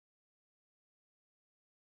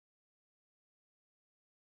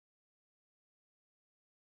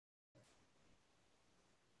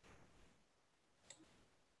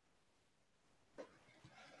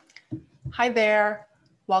Hi there,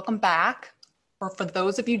 welcome back. Or for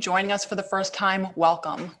those of you joining us for the first time,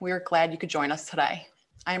 welcome. We are glad you could join us today.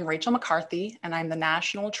 I am Rachel McCarthy, and I'm the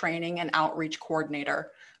National Training and Outreach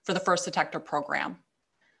Coordinator for the First Detector program.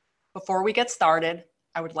 Before we get started,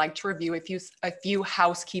 I would like to review a few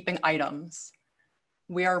housekeeping items.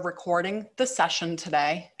 We are recording the session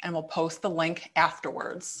today and will post the link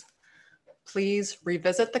afterwards. Please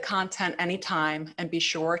revisit the content anytime and be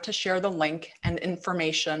sure to share the link and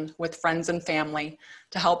information with friends and family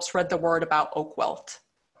to help spread the word about oak wilt.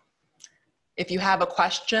 If you have a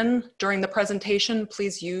question during the presentation,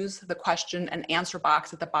 please use the question and answer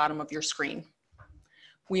box at the bottom of your screen.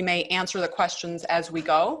 We may answer the questions as we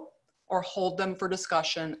go or hold them for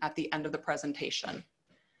discussion at the end of the presentation.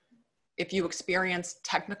 If you experience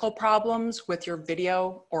technical problems with your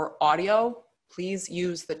video or audio, please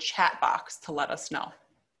use the chat box to let us know.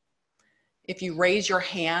 If you raise your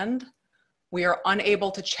hand, we are unable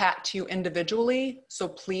to chat to you individually, so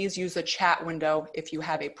please use the chat window if you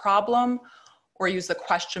have a problem, or use the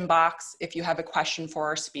question box if you have a question for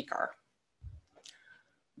our speaker.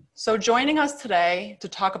 So joining us today to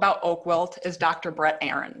talk about oak wilt is Dr. Brett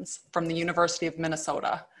Arenz from the University of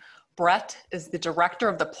Minnesota. Brett is the director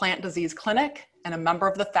of the Plant Disease Clinic and a member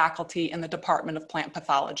of the faculty in the Department of Plant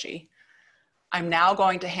Pathology. I'm now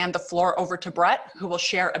going to hand the floor over to Brett, who will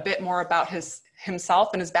share a bit more about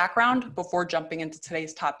himself and his background before jumping into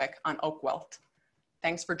today's topic on oak wilt.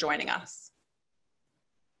 Thanks for joining us.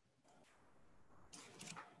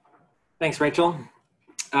 Thanks, Rachel.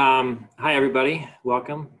 Hi, everybody.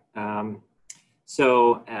 Welcome. As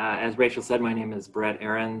Rachel said, my name is Brett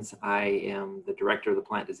Arenz. I am the director of the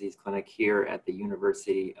Plant Disease Clinic here at the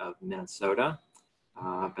University of Minnesota.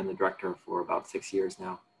 I've been the director for about 6 years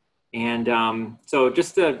now. And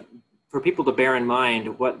for people to bear in mind,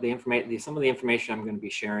 some of the information I'm going to be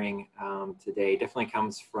sharing today definitely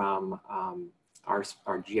comes from our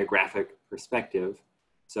geographic perspective.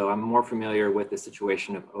 So I'm more familiar with the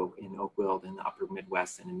situation of oak wilt in the upper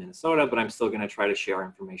Midwest and in Minnesota, but I'm still going to try to share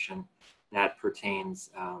information that pertains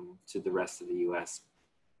to the rest of the U.S.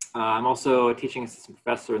 I'm also a teaching assistant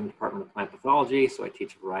professor in the Department of Plant Pathology, so I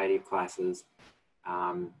teach a variety of classes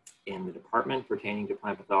in the department pertaining to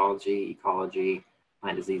plant pathology, ecology,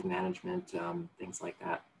 plant disease management, things like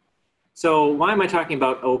that. So why am I talking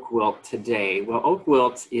about oak wilt today? Well, oak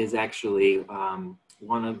wilt is actually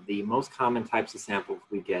one of the most common types of samples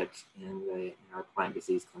we get in our plant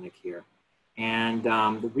disease clinic here. And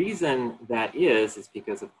the reason that is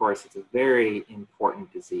because, of course, it's a very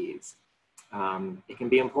important disease. It can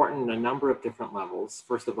be important in a number of different levels.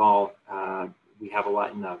 First of all, we have a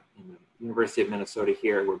lot in the University of Minnesota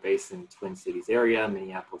here. We're based in Twin Cities area,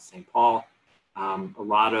 Minneapolis, St. Paul. A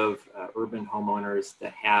lot of urban homeowners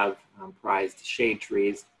that have prized shade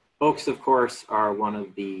trees. Oaks, of course, are one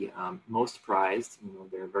of the most prized.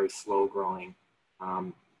 They're very slow growing,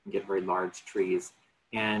 get very large trees.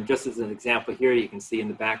 And just as an example here, you can see in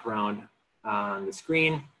the background on the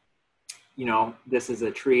screen, this is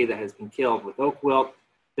a tree that has been killed with oak wilt.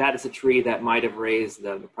 That is a tree that might have raised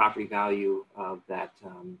the property value of that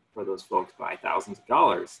for those folks by thousands of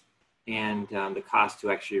dollars. And the cost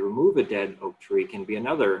to actually remove a dead oak tree can be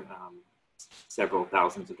another several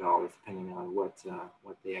thousands of dollars, depending on what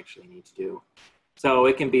they actually need to do. So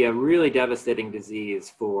it can be a really devastating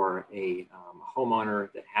disease for a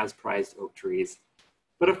homeowner that has prized oak trees.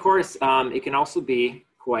 But of course, it can also be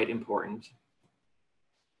quite important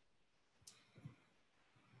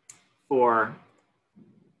for,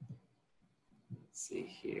 let's see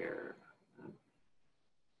here.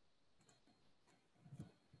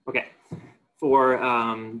 Okay, for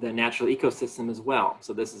the natural ecosystem as well.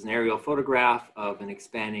 So this is an aerial photograph of an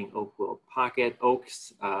expanding oak wilt pocket.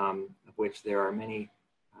 Oaks, of which there are many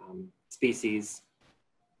species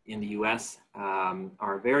in the US,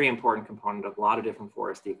 are a very important component of a lot of different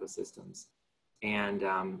forest ecosystems. And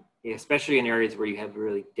especially in areas where you have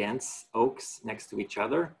really dense oaks next to each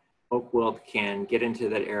other, oak wilt can get into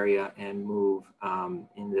that area and move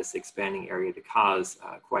in this expanding area to cause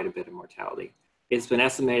quite a bit of mortality. It's been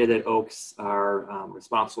estimated that oaks are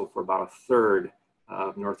responsible for about 1/3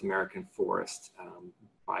 of North American forest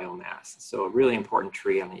biomass. So a really important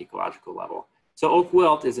tree on the ecological level. So oak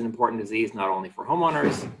wilt is an important disease, not only for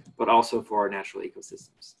homeowners, but also for our natural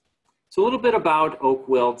ecosystems. So a little bit about oak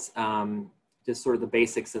wilt, just sort of the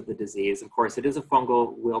basics of the disease. Of course, it is a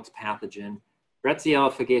fungal wilt pathogen.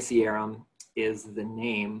 Bretziella fagacearum is the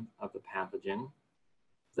name of the pathogen.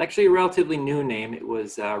 It's actually a relatively new name. It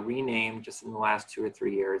was renamed just in the last 2 or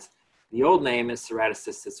 3 years. The old name is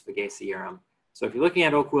Ceratocystis fagacearum. So if you're looking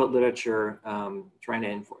at oak wilt literature, trying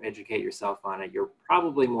to educate yourself on it, you're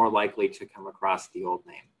probably more likely to come across the old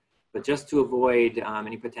name. But just to avoid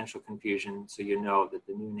any potential confusion, so you know that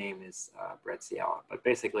the new name is Bretziella, but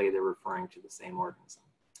basically they're referring to the same organism.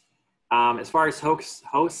 As far as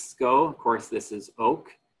hosts go, of course, this is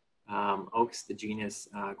oak. Oaks, the genus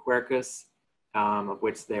Quercus, of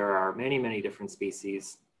which there are many, many different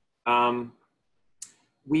species.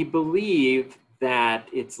 We believe that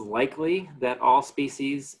it's likely that all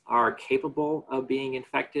species are capable of being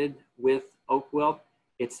infected with oak wilt.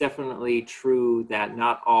 It's definitely true that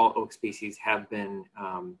not all oak species have been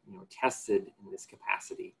tested in this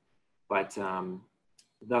capacity, but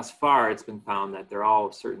thus far it's been found that they're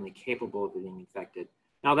all certainly capable of being infected.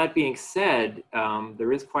 Now, that being said,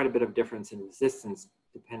 there is quite a bit of difference in resistance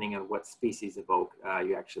depending on what species of oak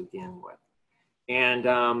you're actually dealing with.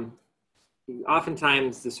 And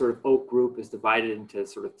oftentimes the sort of oak group is divided into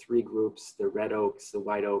sort of three groups: the red oaks, the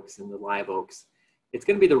white oaks, and the live oaks. It's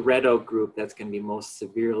going to be the red oak group that's going to be most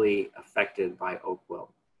severely affected by oak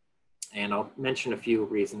wilt. And I'll mention a few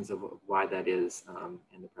reasons of why that is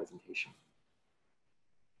in the presentation.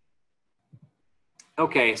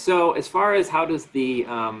 Okay, so as far as how does the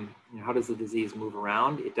disease move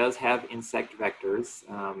around, it does have insect vectors.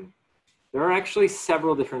 There are actually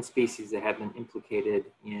several different species that have been implicated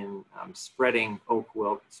in spreading oak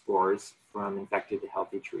wilt spores from infected to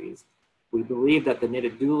healthy trees. We believe that the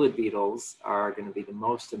knitted beetles are going to be the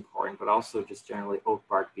most important, but also just generally oak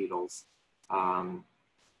bark beetles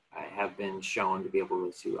have been shown to be able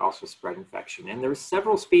to also spread infection. And there are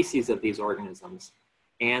several species of these organisms,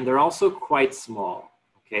 and they're also quite small.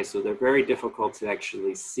 Okay, so they're very difficult to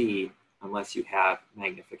actually see unless you have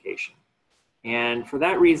magnification. And for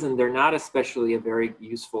that reason, they're not especially a very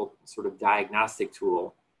useful sort of diagnostic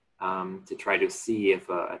tool to try to see if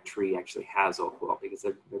a tree actually has oak wilt, because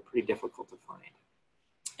they're pretty difficult to find.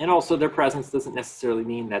 And also their presence doesn't necessarily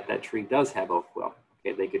mean that that tree does have oak wilt.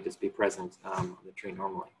 Okay, they could just be present on the tree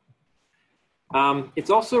normally.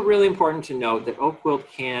 It's also really important to note that oak wilt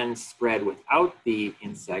can spread without the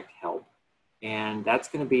insect help, and that's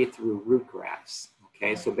going to be through root grafts.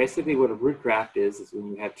 Okay, so basically what a root graft is when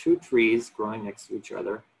you have two trees growing next to each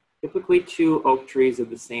other, typically two oak trees of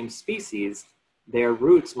the same species, their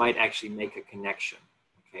roots might actually make a connection.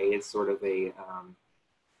 Okay, it's sort of a,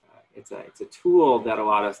 it's a tool that a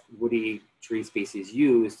lot of woody tree species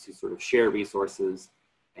use to sort of share resources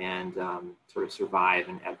and sort of survive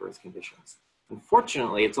in adverse conditions.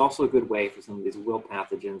 Unfortunately, it's also a good way for some of these wilt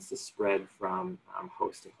pathogens to spread from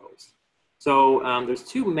host to host. So there's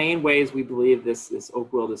two main ways we believe this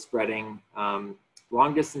oak wilt is spreading: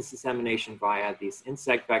 long distance dissemination via these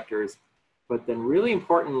insect vectors, but then really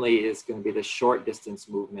importantly is going to be the short distance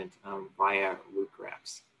movement via root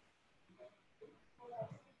grafts.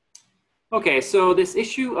 Okay, so this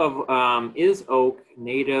issue of is oak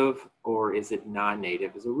native or is it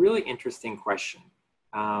non-native is a really interesting question.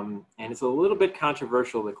 And it's a little bit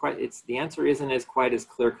controversial. The answer isn't quite as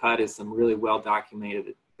clear-cut as some really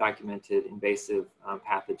well-documented invasive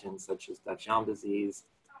pathogens such as Dutch elm disease,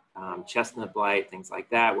 chestnut blight, things like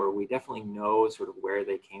that, where we definitely know sort of where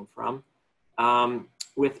they came from.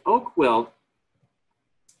 With oak wilt,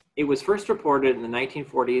 it was first reported in the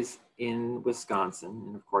 1940s in Wisconsin,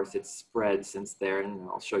 and of course it's spread since there, and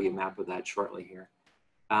I'll show you a map of that shortly here.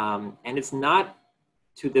 And it's not,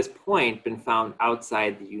 to this point, been found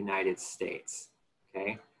outside the United States,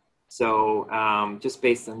 okay? So just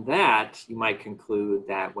based on that, you might conclude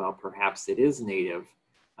that, well, perhaps it is native.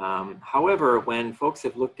 However, when folks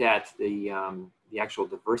have looked at the actual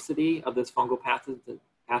diversity of this fungal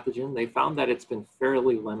pathogen, they found that it's been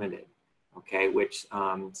fairly limited, okay, which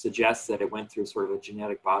suggests that it went through sort of a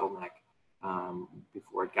genetic bottleneck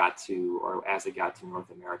before it got to, or as it got to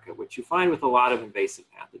North America, which you find with a lot of invasive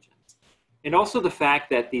pathogens. And also the fact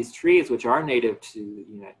that these trees, which are native to,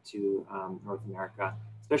 North America,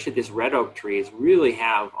 especially these red oak trees, really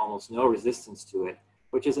have almost no resistance to it,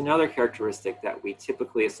 which is another characteristic that we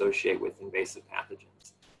typically associate with invasive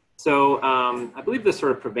pathogens. So I believe the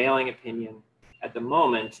sort of prevailing opinion at the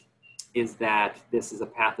moment is that this is a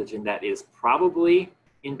pathogen that is probably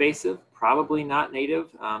invasive, probably not native.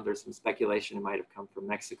 There's some speculation it might have come from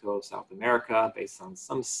Mexico, South America, based on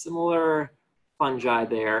some similar fungi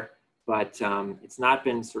there, but it's not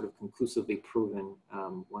been sort of conclusively proven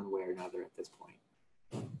one way or another at this point.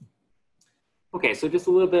 Okay, so just a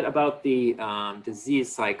little bit about the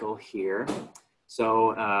disease cycle here.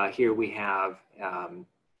 So here we have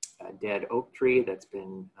a dead oak tree that's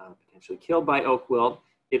been potentially killed by oak wilt.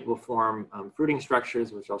 It will form fruiting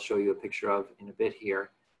structures, which I'll show you a picture of in a bit here.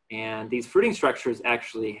 And these fruiting structures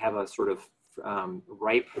actually have a sort of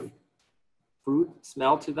ripe fruit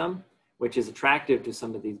smell to them, which is attractive to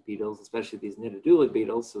some of these beetles, especially these knitted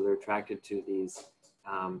beetles. So they're attracted to these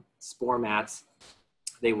spore mats.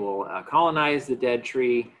 They will colonize the dead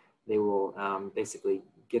tree. They will basically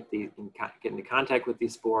get into contact with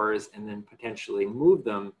these spores and then potentially move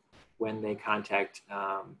them when they contact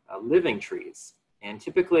living trees. And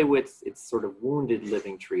typically it's sort of wounded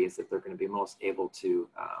living trees that they're going to be most able to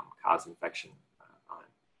cause infection on.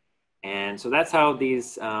 And so that's how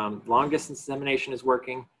these long distance dissemination is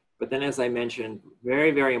working. But then, as I mentioned,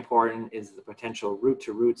 very, very important is the potential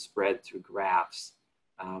root-to-root spread through grafts,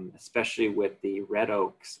 especially with the red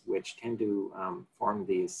oaks, which tend to form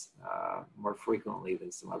these more frequently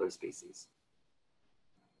than some other species.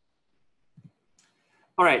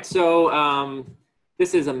 All right, so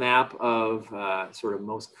this is a map of sort of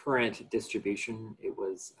most current distribution. It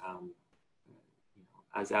was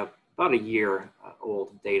as of about a year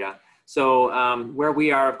old data. So where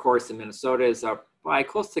we are, of course, in Minnesota is by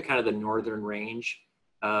close to kind of the northern range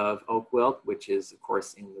of oak wilt, which is, of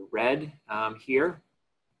course, in the red here.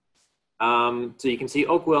 So you can see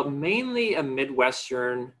oak wilt mainly a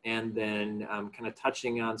Midwestern and then kind of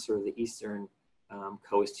touching on sort of the eastern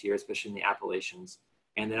coast here, especially in the Appalachians.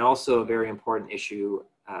 And then also a very important issue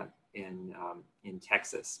in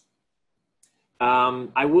Texas.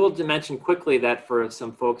 I will mention quickly that for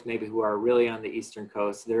some folks maybe who are really on the eastern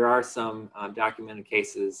coast, there are some documented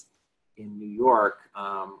cases in New York,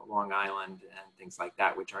 Long Island, and things like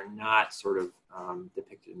that, which are not sort of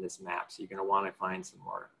depicted in this map. So you're going to want to find some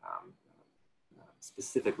more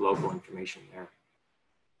specific local information there.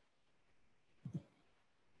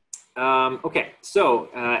 Okay, so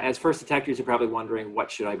as first detectors, you're probably wondering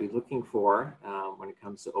what should I be looking for when it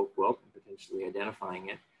comes to oak wilt and potentially identifying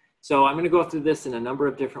it. So I'm going to go through this in a number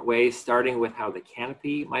of different ways, starting with how the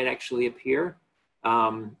canopy might actually appear.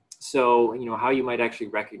 So, you know, how you might actually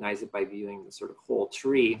recognize it by viewing the sort of whole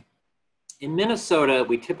tree. In Minnesota,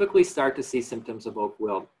 we typically start to see symptoms of oak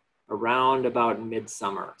wilt around about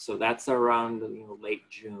midsummer. So that's around, you know, late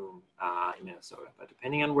June in Minnesota. But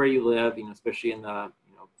depending on where you live, you know, especially in the,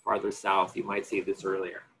 you know, farther south, you might see this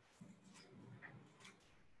earlier.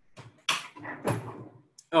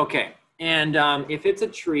 Okay, and if it's a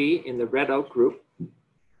tree in the red oak group, I'm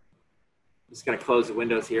just gonna close the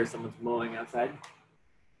windows here, someone's mowing outside.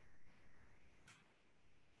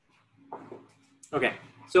 Okay,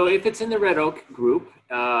 so if it's in the red oak group,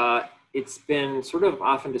 it's been sort of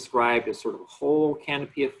often described as sort of a whole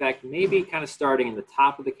canopy effect, maybe kind of starting in the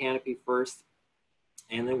top of the canopy first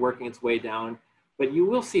and then working its way down. But you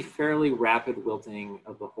will see fairly rapid wilting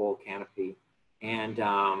of the whole canopy and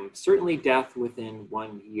certainly death within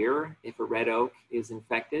 1 year if a red oak is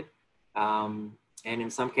infected. And in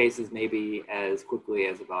some cases, maybe as quickly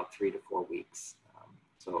as about 3 to 4 weeks.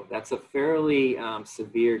 So that's a fairly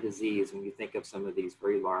severe disease when you think of some of these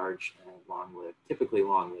very large and long-lived, typically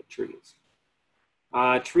long-lived trees.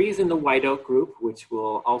 Trees in the white oak group, which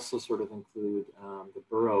will also sort of include the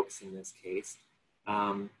bur oaks in this case,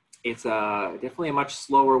 it's definitely a much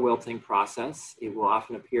slower wilting process. It will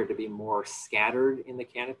often appear to be more scattered in the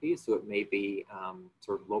canopy, so it may be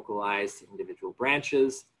sort of localized to individual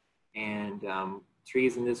branches, and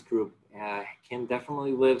trees in this group can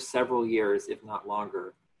definitely live several years, if not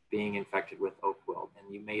longer, being infected with oak wilt.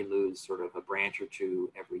 And you may lose sort of a branch or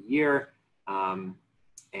two every year.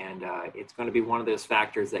 It's going to be one of those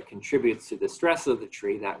factors that contributes to the stress of the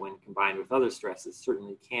tree that, when combined with other stresses,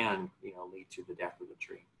 certainly can, you know, lead to the death of the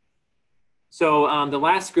tree. So the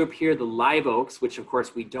last group here, the live oaks, which of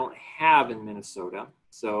course we don't have in Minnesota.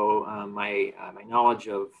 So my knowledge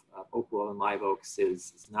of oak wilt and live oaks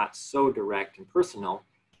is not so direct and personal,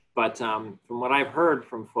 but from what I've heard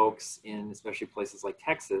from folks in especially places like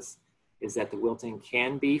Texas, is that the wilting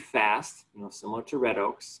can be fast, you know, similar to red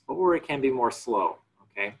oaks, or it can be more slow.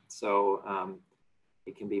 Okay, so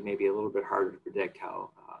it can be maybe a little bit harder to predict how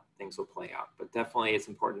things will play out, but definitely it's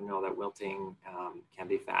important to know that wilting can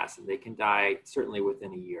be fast, and they can die certainly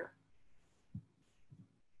within a year.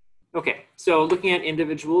 Okay, so looking at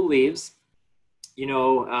individual leaves, you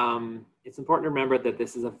know, it's important to remember that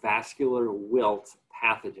this is a vascular wilt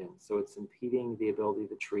pathogen, so it's impeding the ability of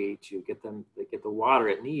the tree to get the water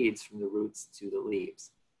it needs from the roots to the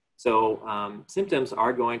leaves. So symptoms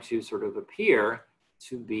are going to sort of appear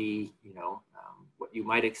to be, you know, what you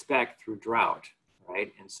might expect through drought,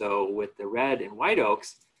 right? And so with the red and white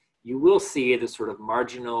oaks, you will see the sort of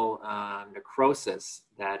marginal necrosis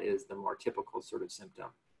that is the more typical sort of symptom.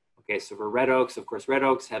 Okay, so for red oaks, of course, red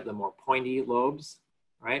oaks have the more pointy lobes,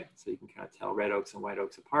 right? So you can kind of tell red oaks and white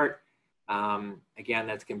oaks apart. Again,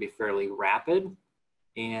 that's going to be fairly rapid.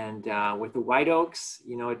 And with the white oaks,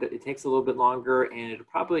 you know, it takes a little bit longer, and it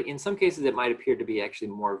probably, in some cases, it might appear to be actually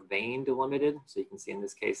more vein delimited. So you can see in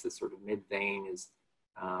this case, this sort of mid vein is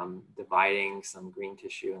dividing some green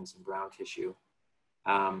tissue and some brown tissue.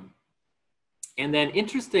 And then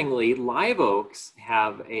interestingly, live oaks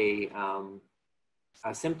have a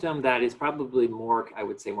symptom that is probably more, I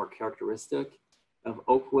would say, more characteristic of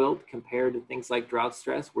oak wilt compared to things like drought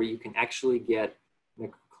stress, where you can actually get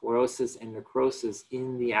necrosis and necrosis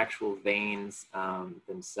in the actual veins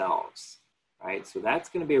themselves, right? So that's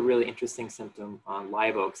going to be a really interesting symptom on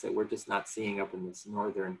live oaks that we're just not seeing up in this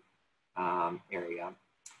northern area.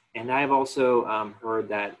 And I've also heard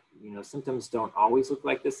that, you know, symptoms don't always look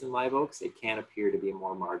like this in live oaks. It can appear to be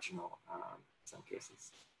more marginal in some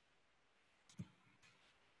cases.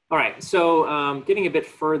 All right, so getting a bit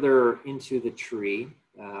further into the tree,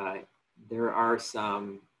 there are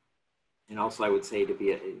some, and also I would say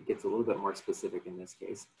it gets a little bit more specific in this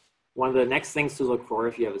case. One of the next things to look for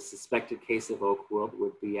if you have a suspected case of oak wilt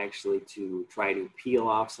would be actually to try to peel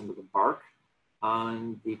off some of the bark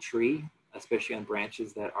on the tree, especially on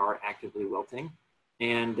branches that are actively wilting.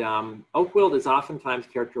 And oak wilt is oftentimes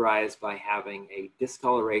characterized by having a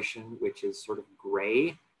discoloration, which is sort of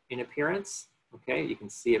gray in appearance. Okay, you can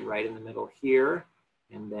see it right in the middle here,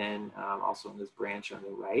 and then also in this branch on the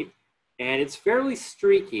right. And it's fairly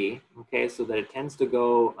streaky, okay, so that it tends to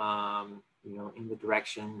go, you know, in the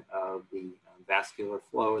direction of the vascular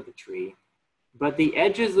flow of the tree. But the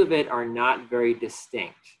edges of it are not very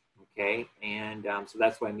distinct, okay? And so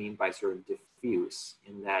that's what I mean by sort of diffuse,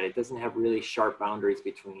 in that it doesn't have really sharp boundaries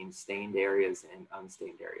between stained areas and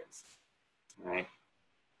unstained areas, all right?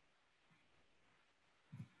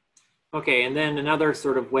 Okay, and then another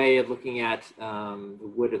sort of way of looking at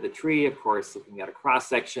the wood of the tree, of course, looking at a cross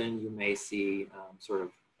section, you may see sort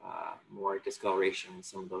of more discoloration in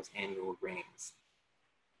some of those annual grains.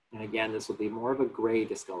 And again, this will be more of a gray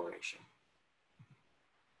discoloration.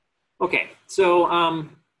 Okay, so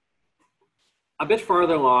a bit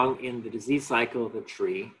farther along in the disease cycle of the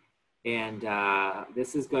tree, and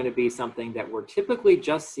this is going to be something that we're typically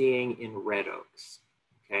just seeing in red oaks,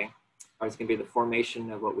 okay? Or it's going to be the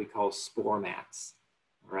formation of what we call spore mats,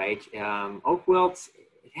 right? Oak wilt,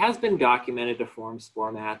 it has been documented to form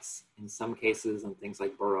spore mats in some cases on things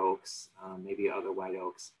like bur oaks, maybe other white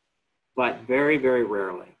oaks, but very, very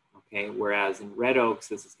rarely, okay? Whereas in red oaks,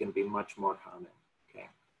 this is going to be much more common, okay?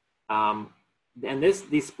 And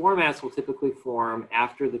these spore mats will typically form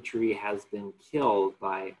after the tree has been killed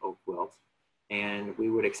by oak wilt. And we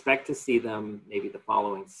would expect to see them maybe the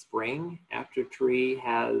following spring after a tree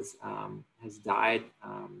has died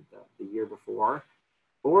the year before.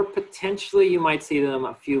 Or potentially you might see them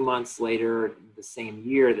a few months later the same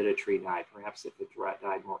year that a tree died. Perhaps if it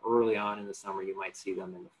died more early on in the summer, you might see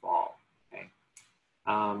them in the fall, okay?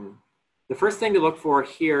 The first thing to look for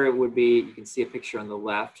here would be, you can see a picture on the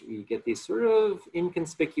left, you get these sort of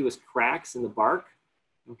inconspicuous cracks in the bark,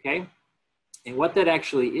 okay? And what that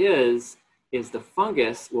actually is the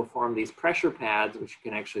fungus will form these pressure pads which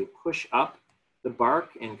can actually push up the bark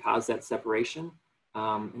and cause that separation.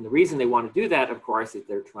 And the reason they want to do that, of course, is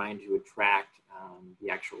they're trying to attract the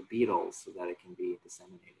actual beetles so that it can be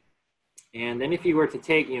disseminated. And then if you were to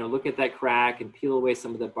take, you know, look at that crack and peel away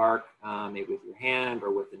some of the bark, maybe with your hand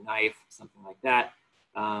or with a knife, something like that,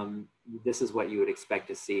 this is what you would expect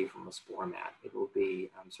to see from a spore mat. It will be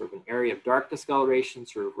sort of an area of dark discoloration,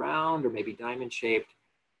 sort of round or maybe diamond shaped.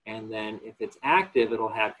 And then if it's active, it'll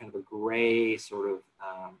have kind of a gray sort of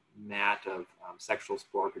mat of sexual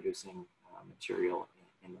spore producing material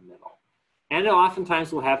in the middle. And it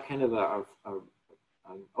oftentimes will have kind of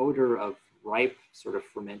an odor of ripe sort of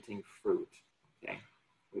fermenting fruit, okay,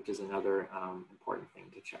 which is another important thing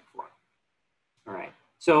to check for. All right,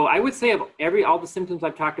 so I would say of all the symptoms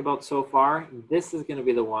I've talked about so far, this is going to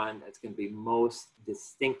be the one that's going to be most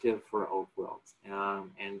distinctive for oak wilt,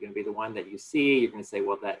 and going to be the one that you see, you're going to say,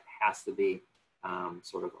 well, that has to be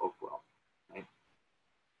sort of oak wilt, right?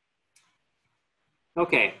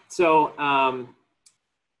 Okay, so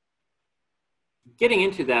getting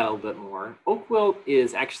into that a little bit more, oak wilt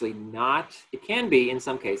is actually not, it can be in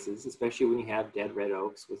some cases, especially when you have dead red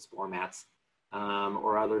oaks with spore mats,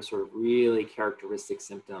 or other sort of really characteristic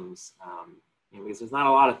symptoms, you know, because there's not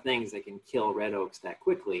a lot of things that can kill red oaks that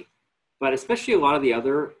quickly. But especially a lot of the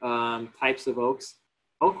other types of oaks,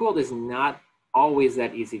 oak wilt is not always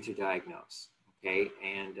that easy to diagnose, okay?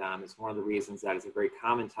 And it's one of the reasons that it's a very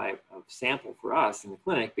common type of sample for us in the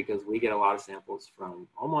clinic, because we get a lot of samples from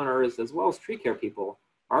homeowners as well as tree care people,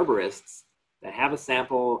 arborists, that have a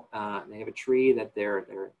sample, they have a tree that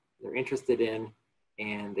they're interested in,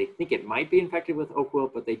 and they think it might be infected with oak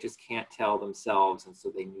wilt, but they just can't tell themselves, and so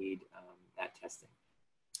they need that testing.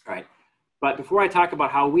 All right. But before I talk about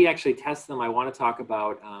how we actually test them, I want to talk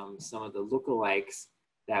about some of the lookalikes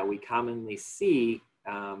that we commonly see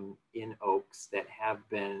in oaks that have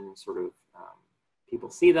been sort of, people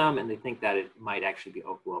see them and they think that it might actually be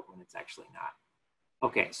oak wilt when it's actually not.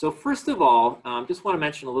 Okay, so first of all, just want to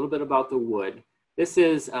mention a little bit about the wood. This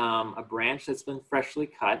is a branch that's been freshly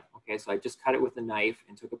cut. Okay, so I just cut it with a knife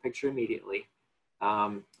and took a picture immediately.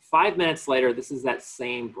 5 minutes later, this is that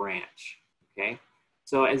same branch. Okay,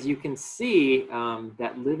 so as you can see,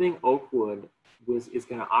 that living oak wood is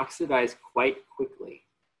going to oxidize quite quickly,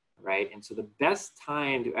 right? And so the best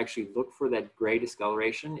time to actually look for that gray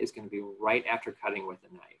discoloration is going to be right after cutting with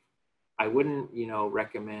a knife. I wouldn't,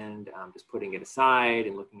 recommend just putting it aside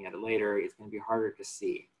and looking at it later. It's going to be harder to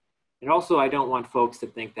see. And also, I don't want folks to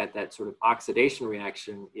think that that sort of oxidation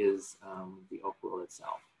reaction is the oak wilt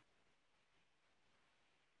itself.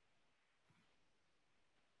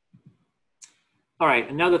 All right,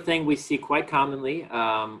 another thing we see quite commonly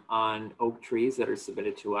on oak trees that are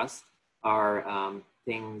submitted to us are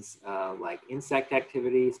things like insect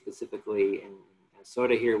activity. Specifically in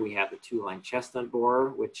Minnesota here, we have the two-line chestnut borer,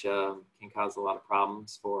 which can cause a lot of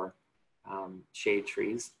problems for shade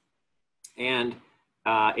trees. And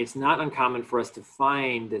it's not uncommon for us to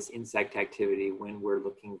find this insect activity when we're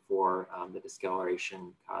looking for the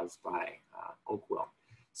discoloration caused by oak wilt.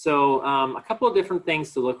 So a couple of different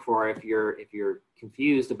things to look for if you're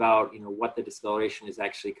confused about what the discoloration is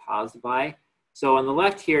actually caused by. So on the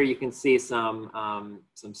left here, you can see some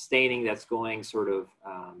staining that's going sort of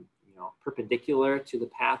perpendicular to the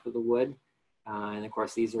path of the wood, and of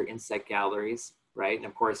course these are insect galleries, right? And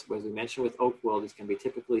of course, as we mentioned with oak wilt, it's going to be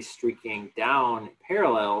typically streaking down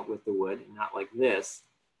parallel with the wood, and not like this,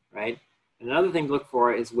 right? Another thing to look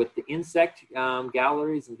for is with the insect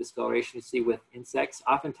galleries and discoloration you see with insects,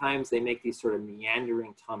 oftentimes they make these sort of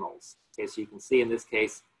meandering tunnels. Okay, so you can see in this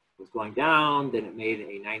case, it was going down, then it made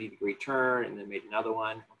a 90-degree turn, and then made another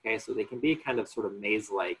one. Okay, so they can be kind of sort of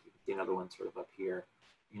maze-like. You can see another one sort of up here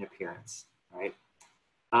in appearance, right?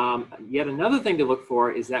 Yet another thing to look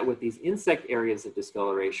for is that with these insect areas of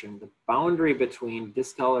discoloration, the boundary between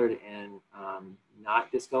discolored and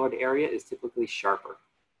not discolored area is typically sharper.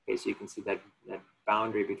 Okay, so you can see that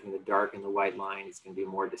boundary between the dark and the white line is going to be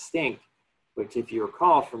more distinct, which if you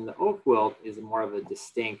recall from the oak wilt is more of a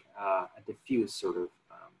distinct, a diffuse sort of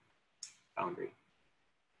boundary.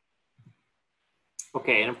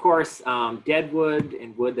 Okay, and of course, dead wood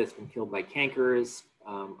and wood that's been killed by cankers,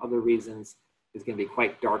 other reasons, is going to be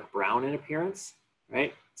quite dark brown in appearance,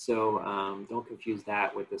 right? So don't confuse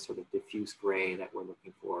that with the sort of diffuse gray that we're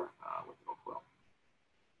looking for with oak wilt.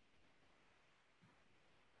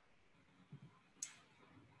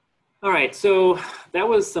 All right, so that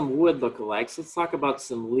was some wood lookalikes. Let's talk about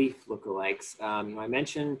some leaf lookalikes. I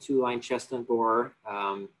mentioned two-line chestnut borer.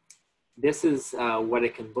 This is what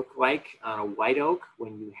it can look like on a white oak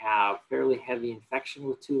when you have fairly heavy infection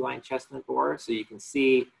with two-line chestnut borer. So you can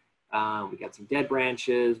see we got some dead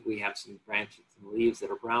branches. We have some branches and leaves that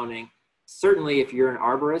are browning. Certainly, if you're an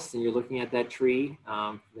arborist and you're looking at that tree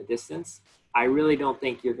from the distance, I really don't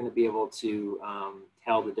think you're going to be able to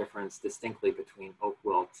tell the difference distinctly between oak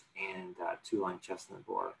wilt and two-line chestnut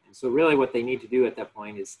borer. And so really what they need to do at that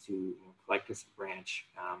point is to collect this branch,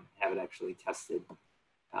 have it actually tested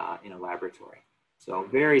in a laboratory. So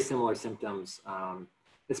very similar symptoms,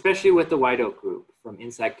 especially with the white oak group, from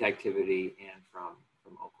insect activity and from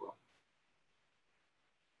oak wilt.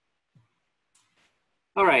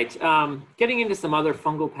 All right, getting into some other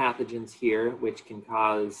fungal pathogens here, which can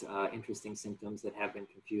cause interesting symptoms that have been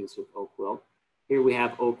confused with oak wilt. Here we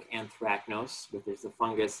have oak anthracnose, which is a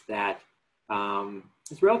fungus that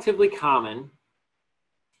is relatively common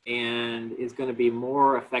and is going to be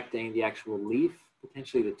more affecting the actual leaf,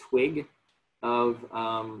 potentially the twig of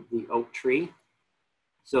the oak tree.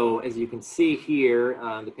 So as you can see here,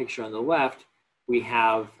 the picture on the left, we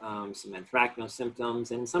have some anthracnose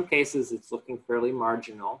symptoms, and in some cases it's looking fairly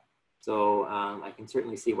marginal. So I can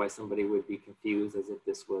certainly see why somebody would be confused as if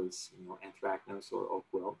this was anthracnose or oak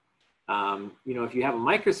wilt. If you have a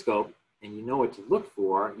microscope and you know what to look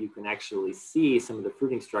for, you can actually see some of the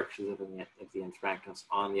fruiting structures of the anthracnose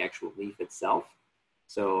on the actual leaf itself.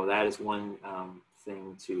 So that is one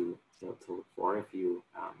thing to look for if you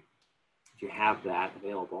have that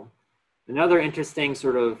available. Another interesting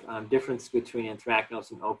sort of difference between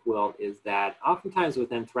anthracnose and oak wilt is that oftentimes with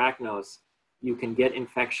anthracnose, you can get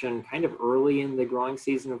infection kind of early in the growing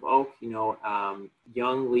season of oak.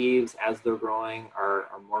 Young leaves as they're growing are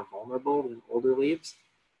more vulnerable than older leaves.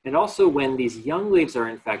 And also when these young leaves are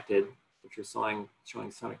infected, which are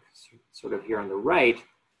showing sort of here on the right,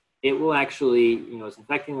 it will actually, it's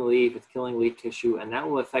infecting the leaf, it's killing leaf tissue, and that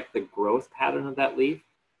will affect the growth pattern of that leaf.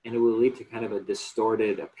 and it will lead to kind of a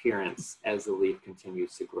distorted appearance as the leaf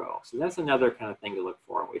continues to grow. So that's another kind of thing to look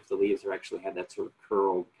for if the leaves are actually have that sort of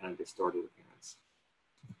curled, kind of distorted appearance.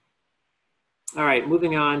 All right,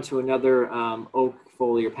 moving on to another oak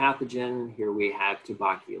foliar pathogen. Here we have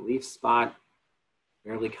Tubercular leaf spot,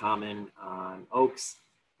 fairly common on oaks.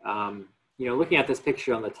 You know, looking at this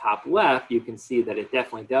picture on the top left, you can see that it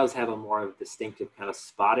definitely does have a more distinctive kind of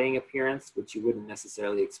spotting appearance, which you wouldn't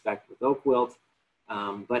necessarily expect with oak wilt.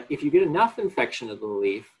 But if you get enough infection of the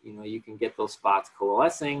leaf, you know, you can get those spots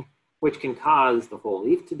coalescing, which can cause the whole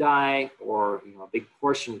leaf to die, or, you know, a big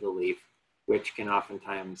portion of the leaf, which can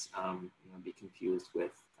oftentimes you know, be confused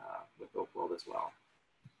with oak wilt as well.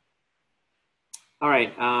 All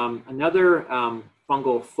right, another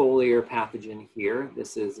fungal foliar pathogen here.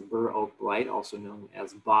 This is bur oak blight, also known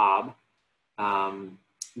as bob.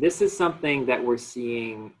 This is something that we're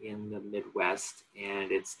seeing in the Midwest,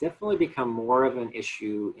 and it's definitely become more of an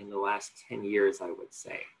issue in the last 10 years, I would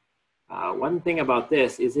say. One thing about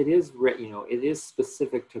this is it is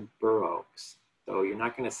specific to bur oaks. So you're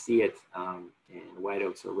not going to see it in white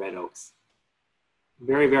oaks or red oaks.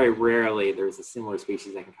 Very, very rarely there's a similar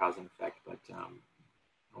species that can cause an effect, but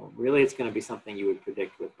well, really it's going to be something you would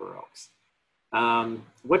predict with bur oaks.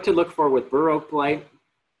 What to look for with bur oak blight?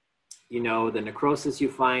 You know, the necrosis you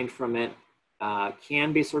find from it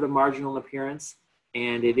can be sort of marginal in appearance,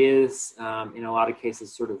 and it is, in a lot of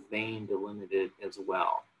cases, sort of vein delimited as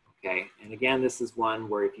well, okay? And again, this is one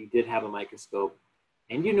where if you did have a microscope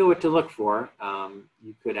and you knew what to look for,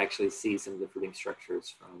 you could actually see some of the fruiting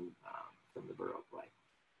structures from the bur oak blight.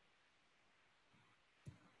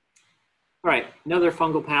 All right, another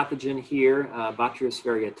fungal pathogen here,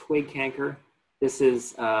 Bacteriosphaeria twig canker. This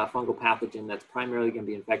is a fungal pathogen that's primarily going to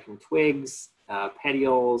be infecting twigs,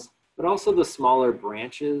 petioles, but also the smaller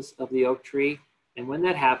branches of the oak tree. And when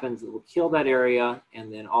that happens, it will kill that area,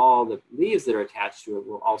 and then all the leaves that are attached to it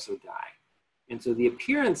will also die. And so the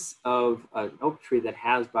appearance of an oak tree that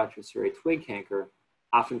has Bacteriosphaeria twig canker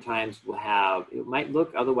oftentimes will have, it might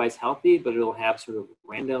look otherwise healthy, but it'll have sort of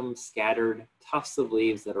random scattered tufts of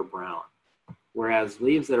leaves that are brown. Whereas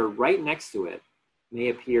leaves that are right next to it may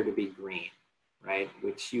appear to be green, right?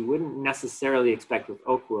 Which you wouldn't necessarily expect with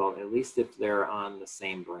oak wilt, at least if they're on the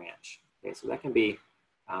same branch. Okay, so that can be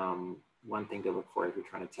one thing to look for if you're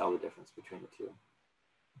trying to tell the difference between the two.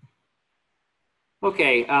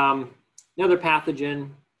 Okay, another pathogen,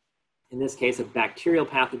 in this case a bacterial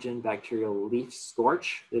pathogen, bacterial leaf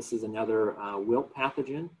scorch. This is another wilt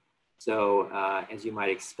pathogen. So as you might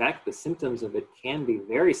expect, the symptoms of it can be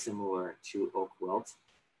very similar to oak wilt.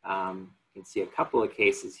 You can see a couple of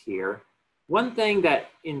cases here. One thing that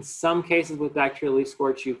in some cases with bacterial leaf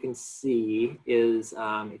scorch you can see is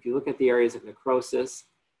if you look at the areas of necrosis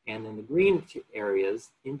and then the green areas,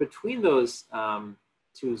 in between those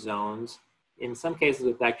two zones, in some cases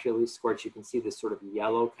with bacterial leaf scorch you can see this sort of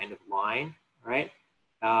yellow kind of line, right?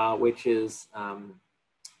 Which is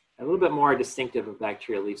a little bit more distinctive of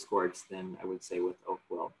bacterial leaf scorch than I would say with oak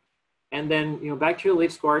wilt. And then, you know, bacterial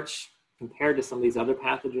leaf scorch compared to some of these other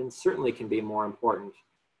pathogens certainly can be more important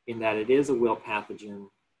in that it is a wilt pathogen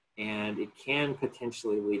and it can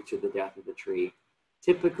potentially lead to the death of the tree.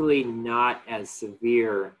 Typically not as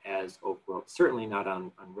severe as oak wilt, certainly not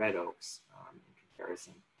on red oaks in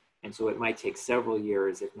comparison. And so it might take several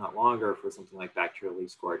years, if not longer, for something like bacterial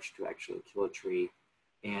leaf scorch to actually kill a tree.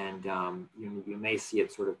 And you may see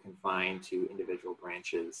it sort of confined to individual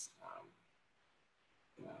branches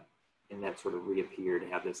and that sort of reappear to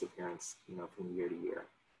have this appearance, you know, from year to year.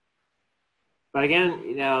 But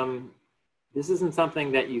again, this isn't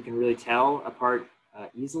something that you can really tell apart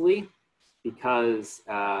easily because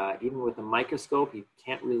even with a microscope, you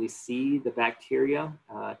can't really see the bacteria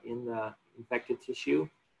in the infected tissue.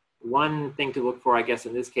 One thing to look for, I guess,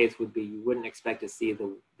 in this case would be you wouldn't expect to see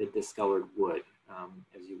the discolored wood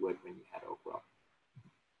as you would when you had oak wilt.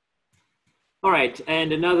 All right,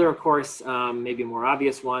 and another, of course, maybe more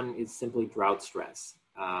obvious one is simply drought stress.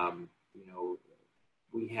 You know,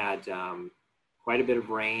 we had quite a bit of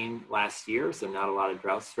rain last year, so not a lot of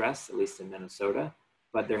drought stress, at least in Minnesota.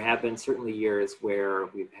 But there have been certainly years where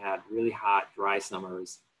we've had really hot, dry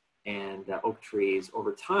summers, and oak trees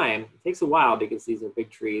over time, it takes a while because these are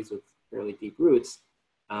big trees with fairly deep roots.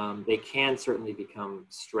 They can certainly become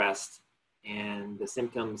stressed, and the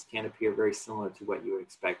symptoms can appear very similar to what you would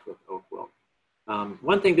expect with oak wilt.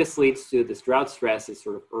 One thing this leads to, this drought stress, is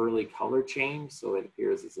sort of early color change. So it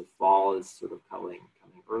appears as if fall is sort of coming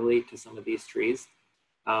early to some of these trees.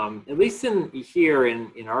 At least here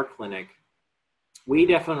in our clinic, we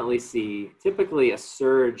definitely see typically a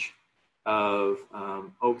surge of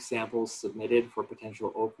oak samples submitted for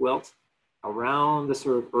potential oak wilt. around the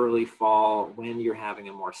sort of early fall when you're having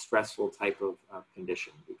a more stressful type of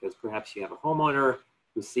condition, because perhaps you have a homeowner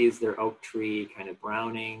who sees their oak tree kind of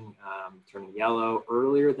browning, turning yellow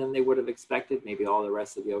earlier than they would have expected. Maybe all the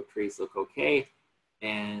rest of the oak trees look okay,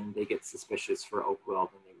 and they get suspicious for oak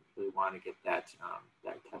wilt, and they really want to get that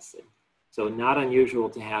tested. So not unusual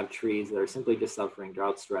to have trees that are simply just suffering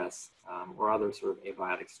drought stress or other sort of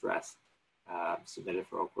abiotic stress submitted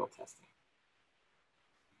for oak wilt testing.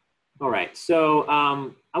 All right, so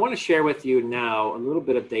I want to share with you now a little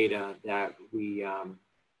bit of data that we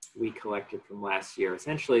collected from last year.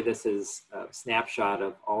 Essentially, this is a snapshot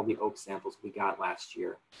of all the oak samples we got last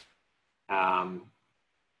year, and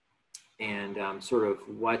sort of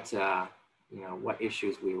what what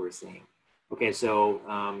issues we were seeing. Okay, so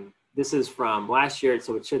this is from last year,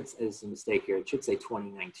 so it should, is a mistake here, it should say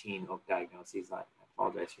 2019 oak diagnoses. I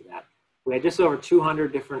apologize for that. We had just over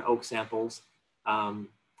 200 different oak samples. And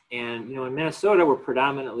in Minnesota, we're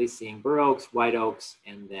predominantly seeing bur oaks, white oaks,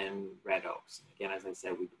 and then red oaks. And again, as I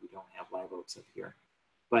said, we don't have live oaks up here.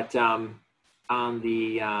 But on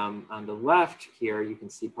the left here, you can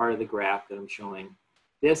see part of the graph that I'm showing.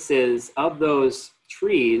 This is of those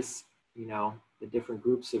trees, the different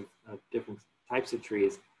groups of different types of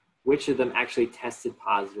trees, which of them actually tested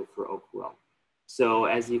positive for oak wilt. So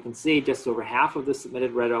as you can see, just over half of the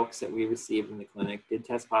submitted red oaks that we received in the clinic did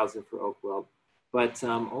test positive for oak wilt. But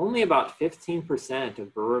only about 15%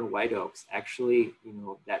 of bur and white oaks actually,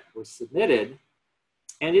 that were submitted.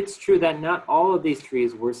 And it's true that not all of these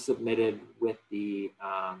trees were submitted with the,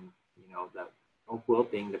 the oak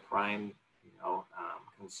wilt being the prime,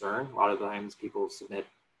 concern. A lot of times people submit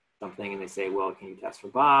something and they say, well, can you test for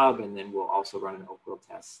Bob? And then we'll also run an oak wilt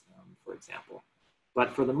test, for example.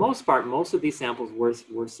 But for the most part, most of these samples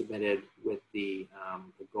were submitted with the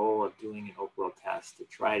goal of doing an oak wilt test to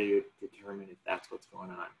try to determine if that's what's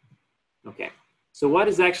going on. Okay, so what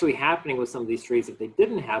is actually happening with some of these trees if they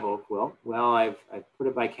didn't have oak wilt? Well, I've put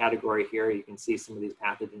it by category here. You can see some of these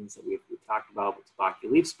pathogens that we've talked about with tobacco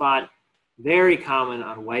leaf spot. Very common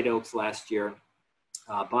on white oaks last year.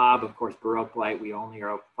 Bob, of course, bur oak blight, we only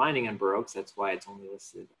are finding on bur oaks. That's why it's only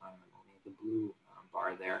listed on the blue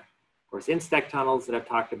bar there. Of course, insect tunnels that I've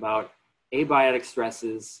talked about, abiotic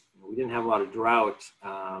stresses. We didn't have a lot of drought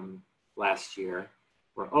last year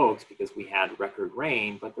for oaks because we had record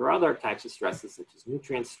rain, but there are other types of stresses such as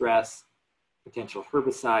nutrient stress, potential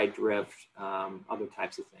herbicide drift, other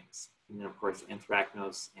types of things. And then of course,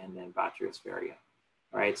 anthracnose and then bacteriosphaeria.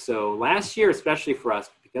 All right, so last year, especially for us,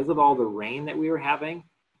 because of all the rain that we were having,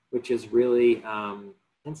 which is really,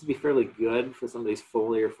 tends to be fairly good for some of these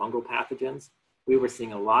foliar fungal pathogens, we were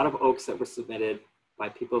seeing a lot of oaks that were submitted by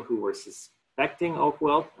people who were suspecting oak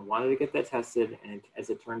wilt and wanted to get that tested, and as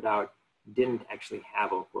it turned out, didn't actually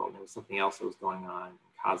have oak wilt. There was something else that was going on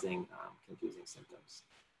causing confusing symptoms.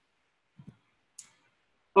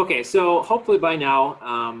 Okay, so hopefully by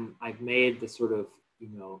now I've made the sort of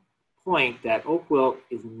point that oak wilt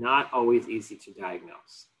is not always easy to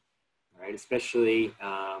diagnose, right? Especially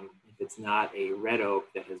if it's not a red oak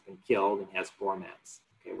that has been killed and has spore mats.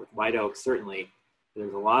 Okay, with white oak, certainly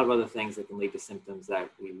there's a lot of other things that can lead to symptoms that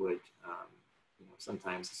we would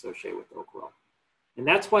sometimes associate with oak wilt. And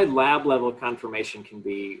that's why lab level confirmation can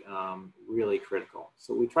be really critical.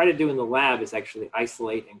 So what we try to do in the lab is actually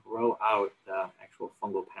isolate and grow out the actual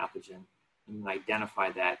fungal pathogen and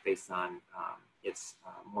identify that based on its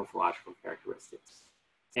morphological characteristics.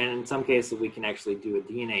 And in some cases, we can actually do a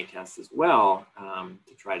DNA test as well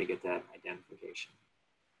to try to get that identification.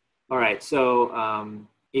 All right, so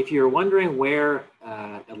if you're wondering where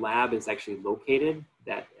a lab is actually located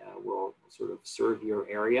that will sort of serve your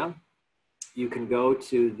area, you can go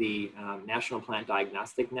to the National Plant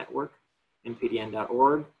Diagnostic Network,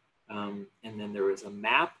 npdn.org, and then there is a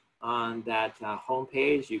map on that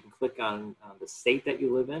homepage. You can click on the state that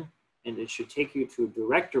you live in, and it should take you to a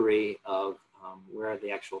directory of where the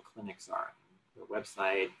actual clinics are, their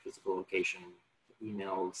website, physical location,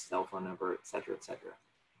 emails, cell phone number, et cetera, et cetera.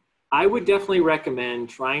 I would definitely recommend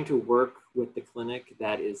trying to work with the clinic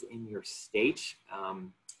that is in your state.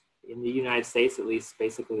 In the United States, at least,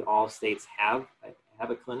 basically all states have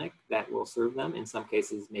a clinic that will serve them. In some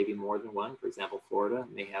cases, maybe more than one. For example, Florida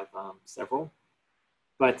may have several.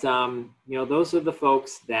 But those are the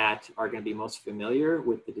folks that are going to be most familiar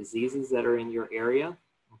with the diseases that are in your area,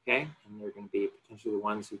 okay? And they're going to be potentially the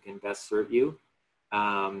ones who can best serve you.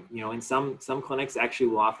 And some clinics actually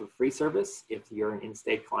will offer free service if you're an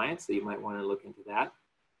in-state client, so you might want to look into that.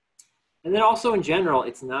 And then also in general,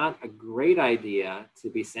 it's not a great idea to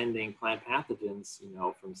be sending plant pathogens,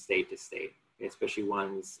 from state to state, especially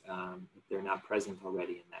ones if they're not present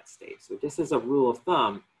already in that state. So just as a rule of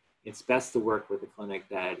thumb, it's best to work with a clinic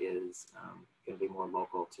that is going to be more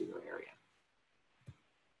local to your area.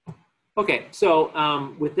 Okay, so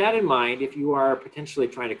with that in mind, if you are potentially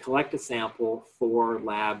trying to collect a sample for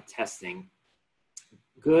lab testing,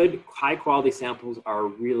 good, high-quality samples are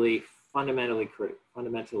really fundamentally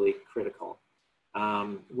critical.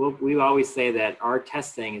 We always say that our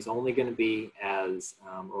testing is only going to be as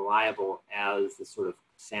reliable as the sort of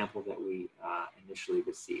sample that we initially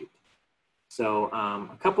received. So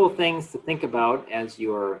a couple of things to think about as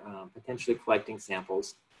you're potentially collecting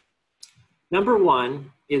samples. Number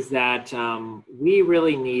one is that we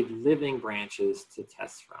really need living branches to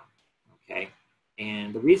test from, okay?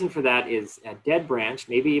 And the reason for that is a dead branch,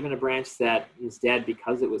 maybe even a branch that is dead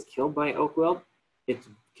because it was killed by oak wilt, it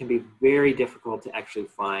can be very difficult to actually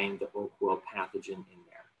find the oak wilt pathogen in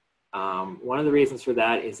there. One of the reasons for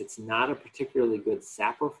that is it's not a particularly good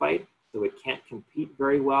saprophyte, so it can't compete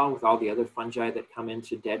very well with all the other fungi that come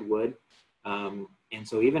into dead wood. And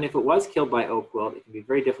so even if it was killed by oak wilt, it can be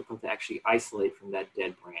very difficult to actually isolate from that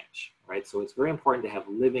dead branch, right? So it's very important to have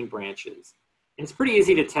living branches. And it's pretty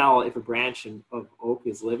easy to tell if a branch of oak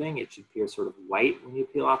is living. It should appear sort of white when you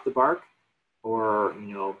peel off the bark, or,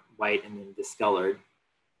 you know, white and then discolored,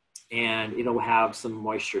 and it'll have some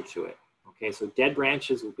moisture to it. Okay, so dead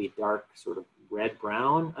branches will be dark, sort of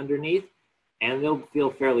red-brown underneath, and they'll feel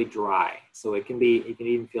fairly dry. So it can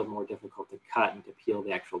even feel more difficult to cut and to peel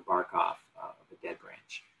the actual bark off of a dead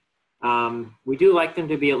branch. We do like them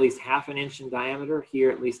to be at least ½ an inch in diameter here,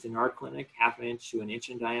 at least in our clinic, ½ an inch to an inch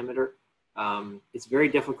in diameter. It's very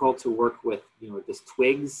difficult to work with, you know, just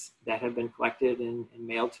twigs that have been collected and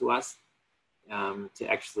mailed to us to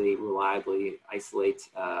actually reliably isolate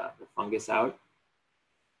the fungus out.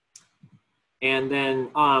 And then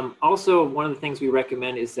also one of the things we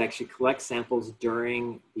recommend is to actually collect samples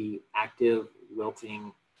during the active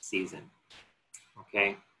wilting season,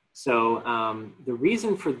 okay? So the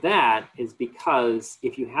reason for that is because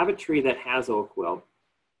if you have a tree that has oak wilt,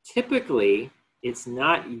 typically it's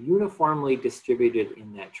not uniformly distributed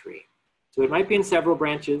in that tree. So it might be in several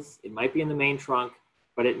branches, it might be in the main trunk,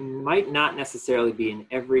 but it might not necessarily be in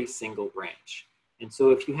every single branch. And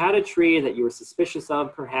so if you had a tree that you were suspicious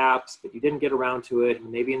of perhaps, but you didn't get around to it,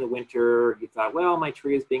 and maybe in the winter you thought, well, my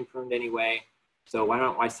tree is being pruned anyway, so why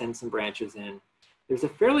don't I send some branches in? There's a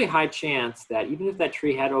fairly high chance that even if that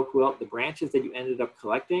tree had oak wilt, the branches that you ended up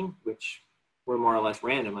collecting, which were more or less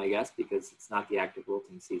random, I guess, because it's not the active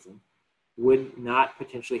wilting season, would not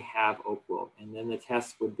potentially have oak wilt. And then the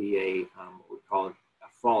test would be a, what we call a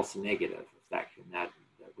false negative effect, and that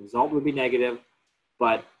the result would be negative,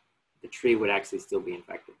 but the tree would actually still be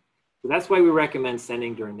infected. So that's why we recommend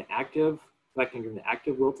sending during the collecting during the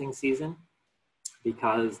active wilting season,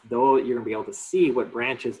 because though you're gonna be able to see what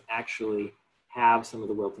branches actually have some of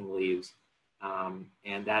the wilting leaves,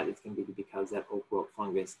 and that is gonna be because that oak wilt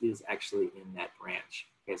fungus is actually in that branch.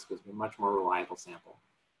 Okay, so it's a much more reliable sample.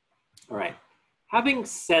 All right, having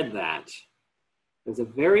said that, there's a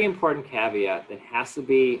very important caveat that has to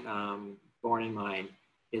be borne in mind,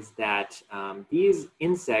 is that these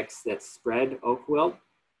insects that spread oak wilt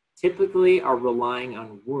typically are relying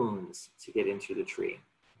on wounds to get into the tree,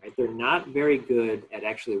 right? They're not very good at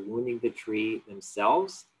actually wounding the tree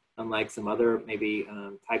themselves, unlike some other maybe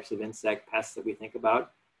types of insect pests that we think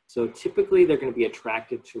about. So typically they're going to be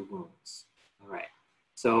attracted to wounds. All right.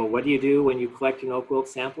 So what do you do when you collect an oak wilt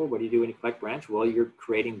sample? What do you do when you collect branch? Well, you're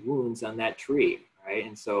creating wounds on that tree, right?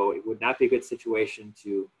 And so it would not be a good situation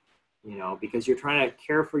to, you know, because you're trying to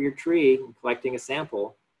care for your tree and collecting a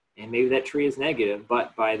sample, and maybe that tree is negative,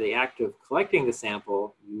 but by the act of collecting the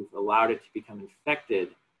sample, you've allowed it to become infected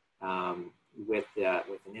with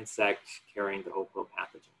an insect carrying the oak wilt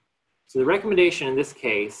pathogen. So the recommendation in this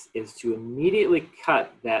case is to immediately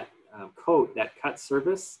cut that that cut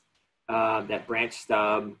surface, that branch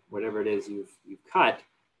stub, whatever it is you've cut,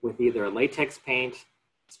 with either a latex paint,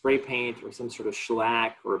 spray paint, or some sort of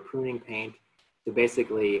shellac or a pruning paint, to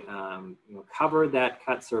basically cover that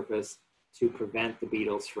cut surface to prevent the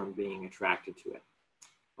beetles from being attracted to it.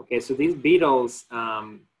 Okay, so these beetles,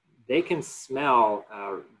 they can smell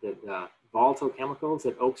the volatile chemicals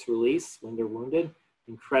that oaks release when they're wounded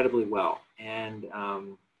incredibly well. And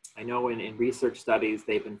I know in research studies,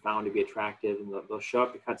 they've been found to be attractive, and they'll show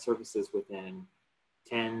up to cut surfaces within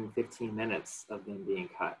 10, 15 minutes of them being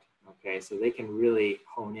cut. Okay, so they can really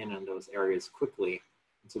hone in on those areas quickly.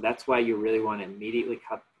 And so that's why you really want to immediately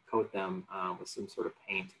coat them with some sort of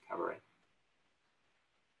paint to cover it.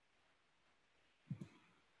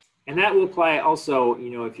 And that will apply also,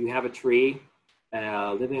 you know, if you have a tree,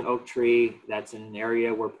 a living oak tree that's in an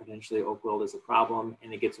area where potentially oak wilt is a problem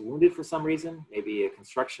and it gets wounded for some reason, maybe a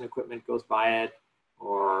construction equipment goes by it,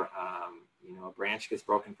 or you know, a branch gets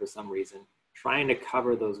broken for some reason, trying to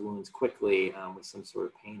cover those wounds quickly with some sort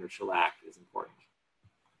of paint or shellac is important.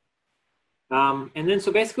 And then,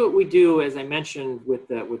 so basically what we do, as I mentioned with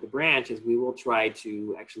the branch, is we will try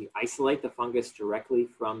to actually isolate the fungus directly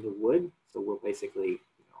from the wood. So we'll basically,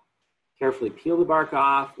 you know, carefully peel the bark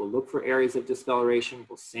off. We'll look for areas of discoloration.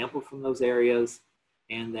 We'll sample from those areas,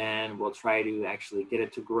 and then we'll try to actually get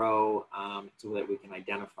it to grow so that we can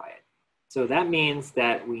identify it. So that means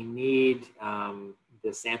that we need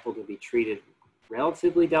the sample to be treated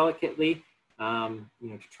relatively delicately. You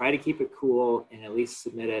know, to try to keep it cool and at least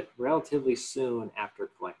submit it relatively soon after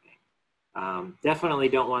collecting. Definitely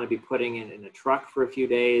don't want to be putting it in a truck for a few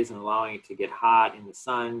days and allowing it to get hot in the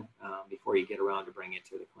sun before you get around to bring it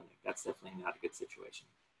to the clinic. That's definitely not a good situation.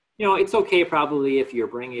 You know, it's okay probably if you're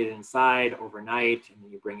bringing it inside overnight and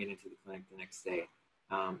then you bring it into the clinic the next day.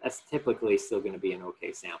 That's typically still going to be an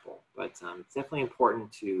okay sample, but it's definitely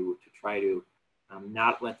important to try to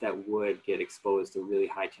not let that wood get exposed to really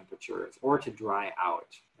high temperatures or to dry out.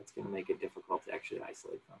 That's going to make it difficult to actually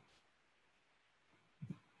isolate from.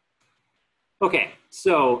 Okay,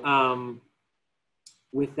 so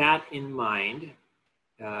with that in mind,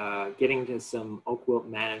 getting to some oak wilt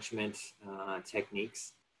management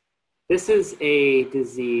techniques. This is a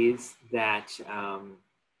disease that,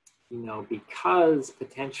 you know, because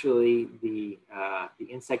potentially the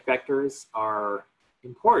insect vectors are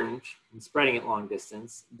important in spreading it long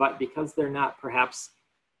distance, but because they're not perhaps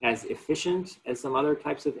as efficient as some other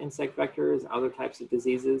types of insect vectors, other types of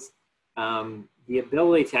diseases, the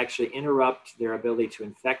ability to actually interrupt their ability to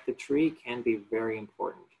infect the tree can be very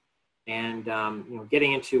important. And you know,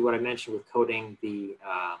 getting into what I mentioned with coating the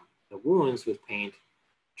wounds with paint,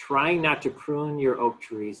 trying not to prune your oak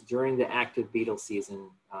trees during the active beetle season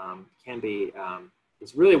can be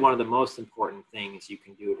is really one of the most important things you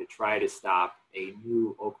can do to try to stop a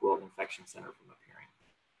new oak wilt infection center from appearing.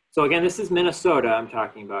 So again, this is Minnesota I'm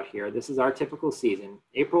talking about here. This is our typical season.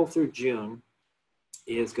 April through June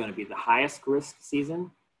is going to be the highest risk season,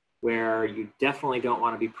 where you definitely don't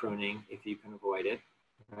want to be pruning if you can avoid it,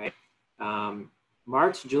 right?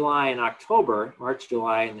 March, July, and October, March,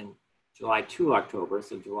 July, and then July to October,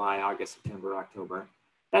 so July, August, September, October,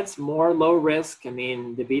 that's more low risk. I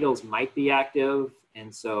mean, the beetles might be active,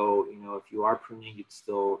 and so, you know, if you are pruning, you'd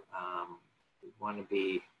still want to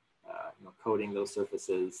be, you know, coating those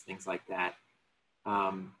surfaces, things like that.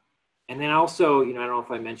 And then also, you know, I don't know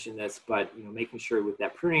if I mentioned this, but, you know, making sure with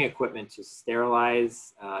that pruning equipment to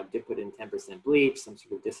sterilize, dip it in 10% bleach, some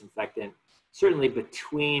sort of disinfectant, certainly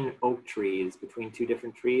between oak trees, between two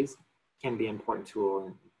different trees, can be an important tool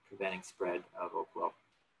in preventing spread of oak wilt.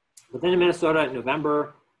 But then in Minnesota,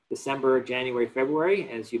 November, December, January, February,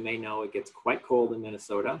 as you may know, it gets quite cold in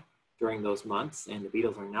Minnesota during those months, and the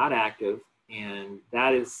beetles are not active, and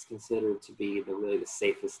that is considered to be really the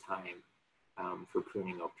safest time for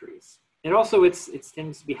pruning oak trees. And also, it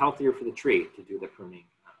tends to be healthier for the tree to do the pruning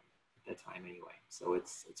at that time anyway. So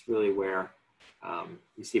it's really where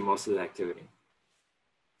you see most of the activity.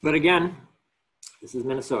 But again, this is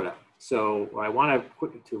Minnesota. So what I want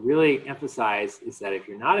to really emphasize is that if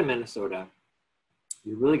you're not in Minnesota,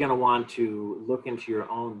 you're really going to want to look into your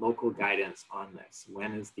own local guidance on this.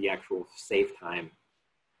 When is the actual safe time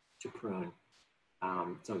to prune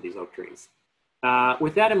some of these oak trees?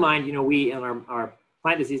 With that in mind, you know, we in our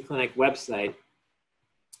Plant Disease Clinic website,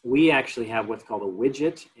 we actually have what's called a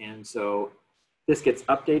widget. And so this gets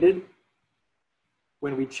updated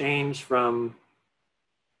when we change from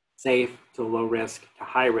safe to low risk to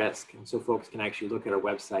high risk. And so folks can actually look at our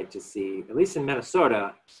website to see, at least in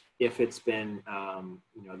Minnesota, if it's been,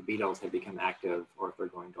 you know, the beetles have become active or if they're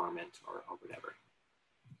going dormant or whatever.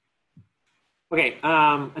 Okay,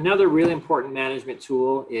 another really important management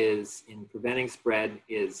tool is in preventing spread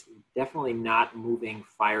is definitely not moving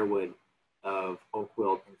firewood of oak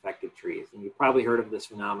wilt infected trees. And you've probably heard of this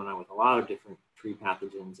phenomenon with a lot of different tree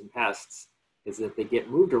pathogens and pests, is that they get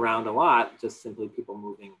moved around a lot, just simply people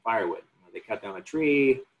moving firewood. You know, they cut down a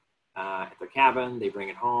tree at their cabin, they bring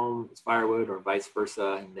it home, it's firewood, or vice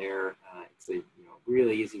versa, and it's a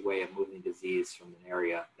really easy way of moving disease from an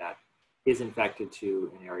area that is infected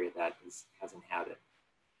to an area that hasn't had it.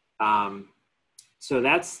 So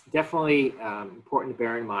that's definitely important to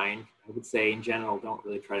bear in mind. I would say in general, don't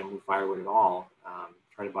really try to move firewood at all.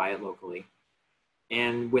 Try to buy it locally.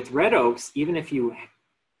 And with red oaks, even if you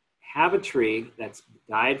have a tree that's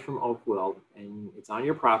died from oak wilt and it's on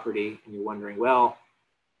your property and you're wondering, well,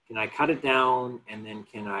 can I cut it down and then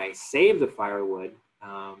can I save the firewood?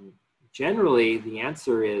 Generally, the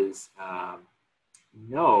answer is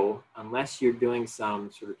no, unless you're doing some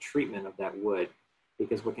sort of treatment of that wood.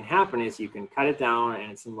 because what can happen is you can cut it down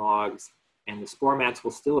and it's in logs, and the spore mats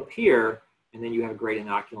will still appear, and then you have a great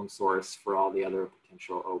inoculum source for all the other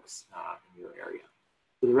potential oaks in your area.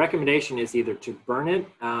 So the recommendation is either to burn it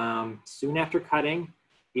soon after cutting,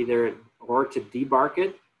 or to debark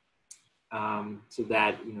it, so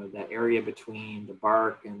that that area between the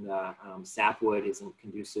bark and the sapwood isn't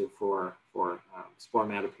conducive for spore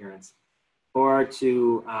mat appearance, or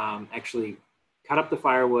to actually cut up the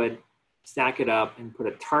firewood, stack it up, and put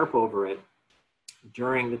a tarp over it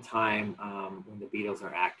during the time when the beetles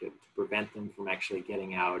are active, to prevent them from actually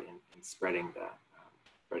getting out and spreading the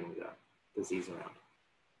disease around.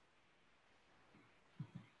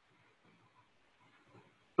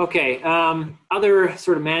 Okay, other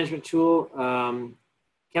sort of management tool,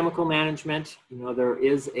 chemical management. There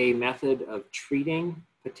is a method of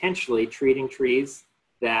potentially treating trees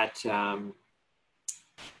that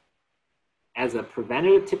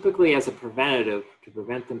typically as a preventative to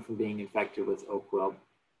prevent them from being infected with oak wilt.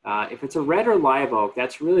 If it's a red or live oak,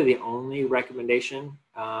 that's really the only recommendation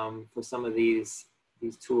for some of these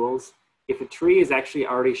tools. If a tree is actually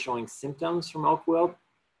already showing symptoms from oak wilt,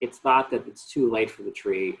 it's thought that it's too late for the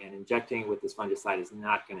tree, and injecting with this fungicide is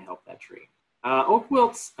not going to help that tree.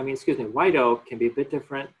 White oak can be a bit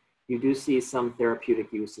different. You do see some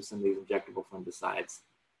therapeutic use of some of these injectable fungicides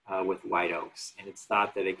with white oaks, and it's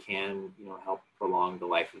thought that it can help prolong the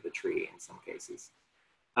life of the tree in some cases.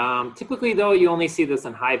 Typically, though, you only see this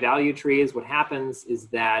on high-value trees. What happens is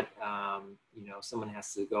that someone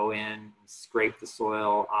has to go in and scrape the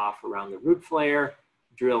soil off around the root flare,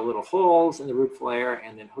 drill little holes in the root flare,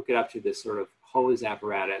 and then hook it up to this sort of hose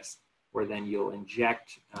apparatus, where then you'll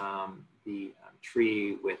inject the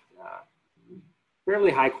tree with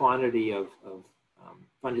fairly high quantity of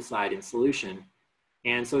fungicide in solution.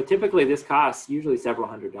 And so typically this costs usually several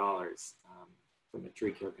 $100s from a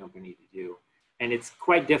tree care company to do. And it's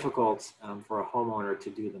quite difficult for a homeowner to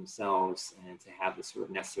do themselves and to have the sort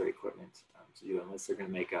of necessary equipment to do it, unless they're going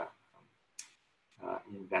to make an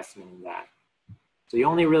investment in that. So you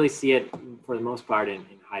only really see it for the most part in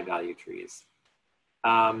high value trees.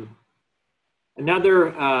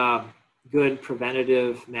 Another good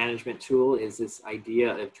preventative management tool is this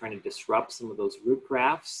idea of trying to disrupt some of those root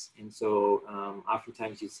grafts. And so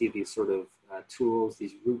oftentimes you see these sort of tools,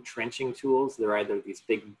 these root trenching tools. They're either these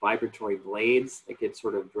big vibratory blades that get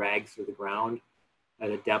sort of dragged through the ground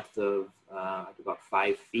at a depth of about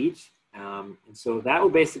 5 feet. And so that will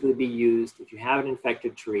basically be used if you have an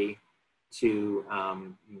infected tree to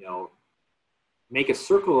make a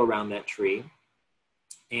circle around that tree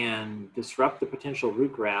and disrupt the potential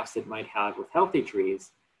root grafts it might have with healthy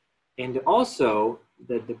trees. And also,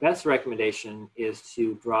 the best recommendation is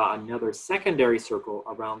to draw another secondary circle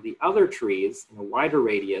around the other trees in a wider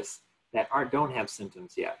radius that don't have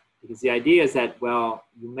symptoms yet. Because the idea is that, well,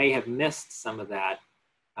 you may have missed some of that,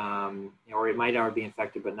 or it might already be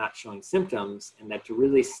infected but not showing symptoms, and that to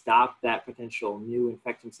really stop that potential new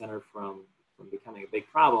infection center from becoming a big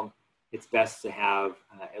problem, it's best to have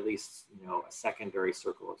at least a secondary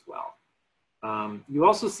circle as well. You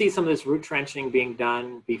also see some of this root trenching being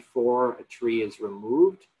done before a tree is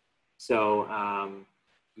removed. So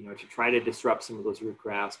to try to disrupt some of those root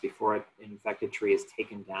grafts before an infected tree is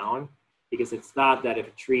taken down, because it's thought that if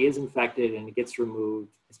a tree is infected and it gets removed,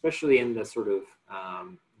 especially in the sort of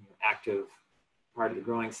active part of the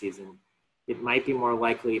growing season, it might be more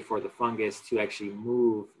likely for the fungus to actually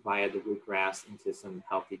move via the root grafts into some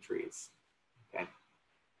healthy trees. Okay.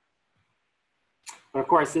 But of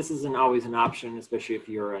course, this isn't always an option, especially if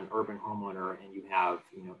you're an urban homeowner and you have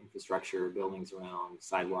infrastructure, buildings around,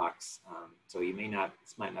 sidewalks. So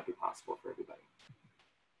this might not be possible for everybody.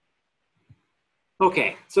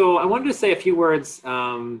 Okay, so I wanted to say a few words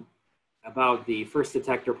about the First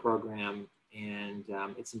Detector program and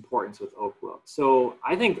its importance with oak wilt. So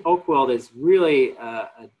I think oak wilt is really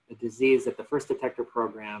a disease that the First Detector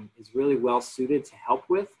program is really well suited to help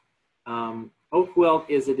with. Oak wilt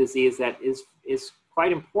is a disease that is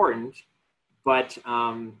quite important, but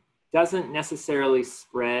doesn't necessarily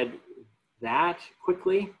spread that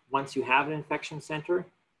quickly once you have an infection center.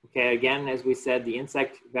 Okay, again, as we said, the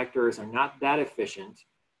insect vectors are not that efficient.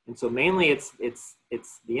 And so mainly it's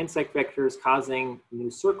the insect vectors causing new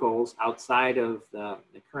circles outside of the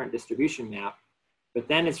current distribution map. But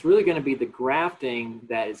then it's really going to be the grafting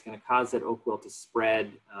that is going to cause that oak wilt to spread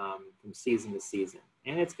from season to season.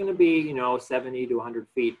 And it's going to be, 70 to 100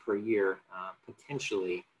 feet per year,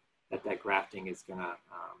 potentially, that grafting is going to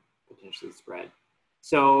potentially spread.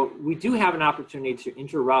 So we do have an opportunity to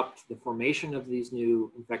interrupt the formation of these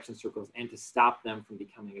new infection circles and to stop them from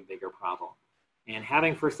becoming a bigger problem. And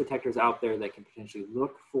having first detectors out there that can potentially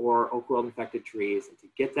look for oak wilt infected trees and to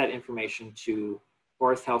get that information to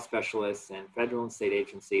forest health specialists and federal and state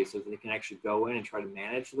agencies so that they can actually go in and try to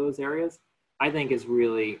manage those areas, I think is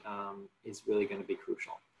really going to be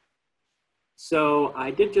crucial. So I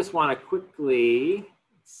did just want to quickly,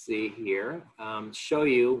 let's see here, show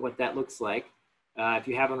you what that looks like if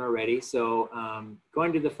you haven't already. So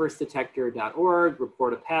going to the firstdetector.org,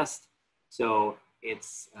 report a pest. So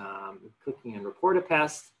it's clicking on report a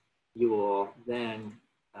pest. You will then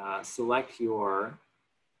select your.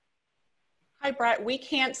 Hi, Brett. We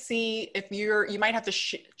can't see if you might have to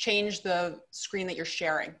change the screen that you're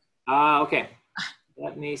sharing. Okay.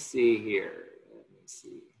 Let me see here. Let me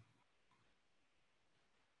see.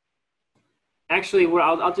 Actually, what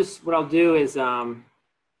I'll do is I'll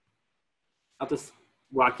just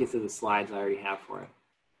walk you through the slides I already have for it.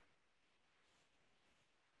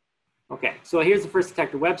 Okay, so here's the First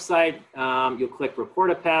Detector website. You'll click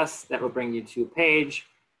Report a Pest. That will bring you to a page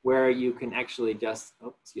where you can actually just,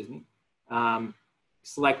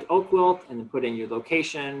 select oak wilt and then put in your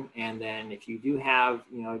location. And then if you do have,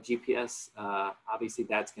 GPS, obviously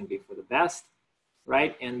that's going to be for the best,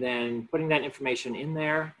 right? And then putting that information in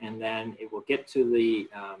there, and then it will get to the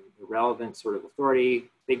relevant sort of authority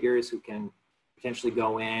figures who can potentially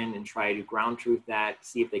go in and try to ground truth that,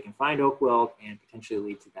 see if they can find oak wilt and potentially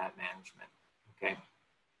lead to that management, okay?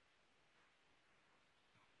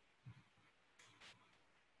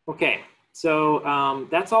 Okay, so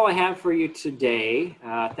that's all I have for you today.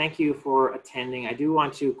 Thank you for attending. I do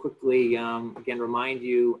want to quickly, again, remind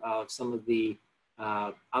you of some of the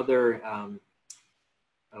other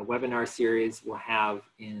webinar series we'll have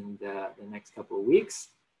in the next couple of weeks.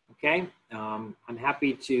 Okay, I'm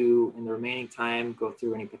happy to, in the remaining time, go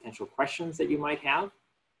through any potential questions that you might have.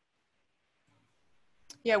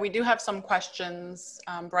 Yeah, we do have some questions.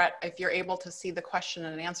 Brett, if you're able to see the question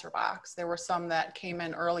and answer box, there were some that came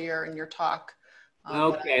in earlier in your talk.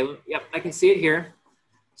 Okay, yep, I can see it here.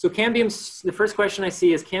 So cambium, the first question I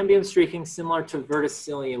see is cambium streaking similar to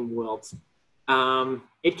verticillium wilt?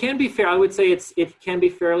 It can be fair, I would say it can be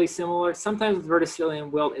fairly similar. Sometimes with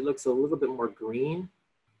verticillium wilt, it looks a little bit more green,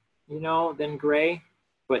 than gray.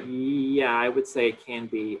 But yeah, I would say it can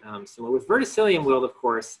be similar. With verticillium wilt, of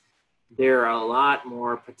course, there are a lot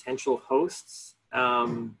more potential hosts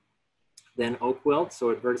than oak wilt.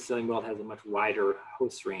 So verticillium wilt has a much wider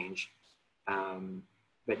host range.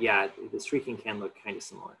 But yeah, the streaking can look kind of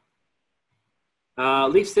similar.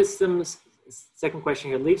 Leaf systems, second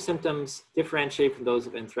question here, leaf symptoms differentiate from those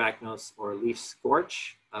of anthracnose or leaf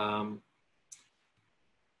scorch.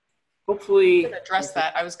 Hopefully, address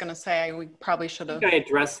that. I was going to say we probably should have. I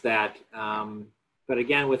addressed that, but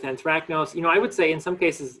again, with anthracnose, I would say in some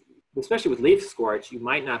cases, especially with leaf scorch, you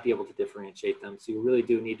might not be able to differentiate them. So you really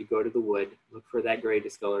do need to go to the wood, look for that gray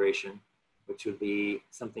discoloration, which would be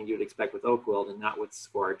something you'd expect with oak wilt and not with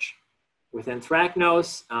scorch. With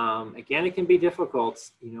anthracnose, again, it can be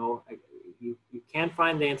difficult. You can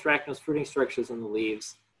find the anthracnose fruiting structures in the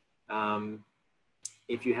leaves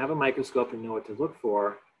if you have a microscope and know what to look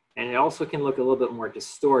for. And it also can look a little bit more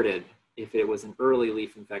distorted if it was an early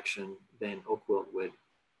leaf infection than oak wilt would.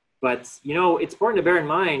 But, it's important to bear in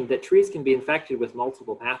mind that trees can be infected with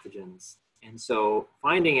multiple pathogens. And so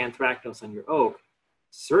finding anthracnose on your oak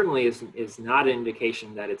certainly is not an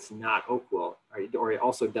indication that it's not oak wilt, or it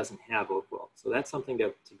also doesn't have oak wilt. So that's something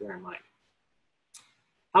to bear in mind.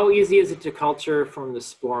 How easy is it to culture from the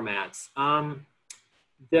spore mats?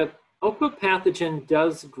 The oak wilt pathogen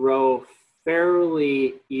does grow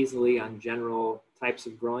fairly easily on general types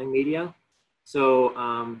of growing media. So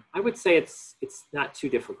I would say it's not too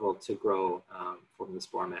difficult to grow from the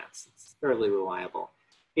spore mats. It's fairly reliable.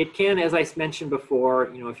 It can, as I mentioned before,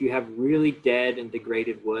 if you have really dead and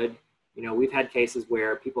degraded wood, we've had cases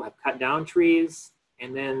where people have cut down trees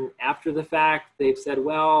and then after the fact, they've said,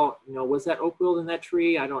 well, was that oak wilt in that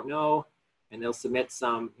tree? I don't know. And they'll submit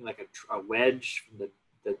some, like a wedge from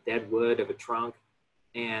the dead wood of a trunk.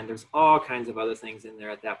 And there's all kinds of other things in there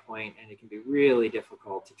at that point, and it can be really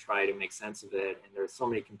difficult to try to make sense of it. And there's so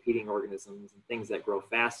many competing organisms and things that grow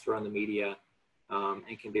faster on the media,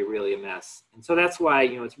 and can be really a mess. And so that's why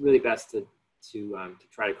it's really best to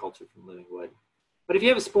try to culture from living wood. But if you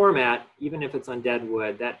have a spore mat, even if it's on dead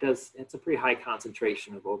wood, it's a pretty high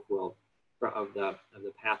concentration of oak wilt of the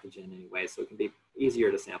pathogen anyway, so it can be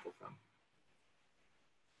easier to sample from.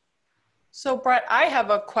 So Brett, I have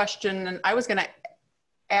a question, and I was going to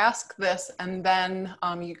ask this, and then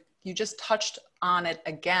you just touched on it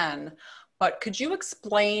again, but could you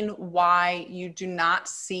explain why you do not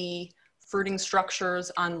see fruiting structures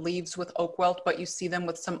on leaves with oak wilt, but you see them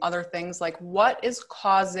with some other things? Like, what is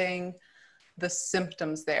causing the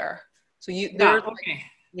symptoms there. So Yeah, okay.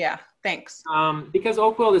 Yeah, thanks. Because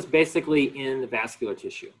oak wilt is basically in the vascular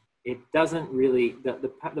tissue. It doesn't really,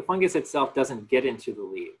 the fungus itself doesn't get into the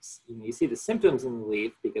leaves. You see the symptoms in the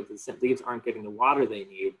leaf because the leaves aren't getting the water they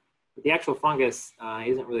need, but the actual fungus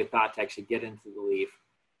isn't really thought to actually get into the leaf.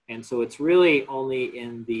 And so it's really only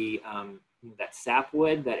in the, that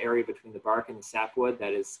sapwood, that area between the bark and the sapwood,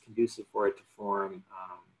 that is conducive for it to form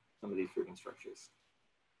some of these fruiting structures.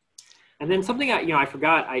 And then something I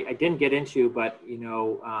forgot, I didn't get into, but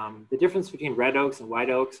the difference between red oaks and why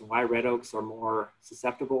red oaks are more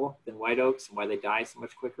susceptible than white oaks and why they die so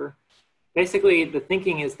much quicker. Basically, the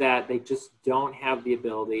thinking is that they just don't have the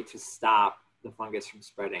ability to stop the fungus from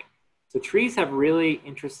spreading. So trees have really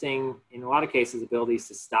interesting, in a lot of cases, abilities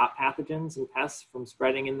to stop pathogens and pests from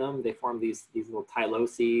spreading in them. They form these little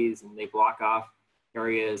tyloses and they block off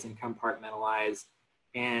areas and compartmentalize.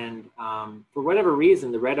 And for whatever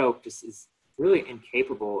reason, the red oak just is really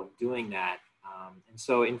incapable of doing that. And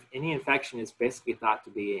so any infection is basically thought to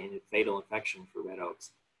be a fatal infection for red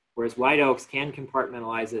oaks. Whereas white oaks can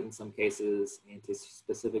compartmentalize it in some cases into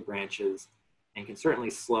specific branches and can certainly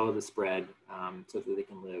slow the spread so that they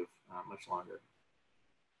can live much longer.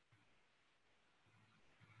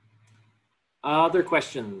 Other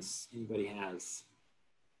questions anybody has?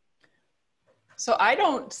 So I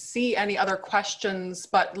don't see any other questions,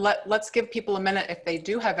 but let's give people a minute if they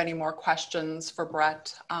do have any more questions for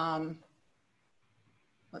Brett.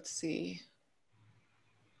 Let's see.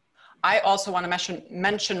 I also want to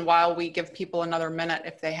mention while we give people another minute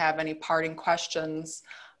if they have any parting questions.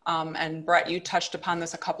 And Brett, you touched upon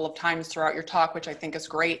this a couple of times throughout your talk, which I think is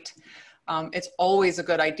great. It's always a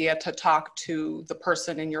good idea to talk to the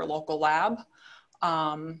person in your local lab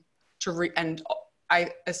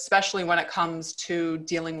especially when it comes to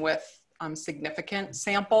dealing with significant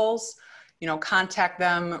samples, contact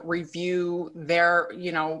them, review their,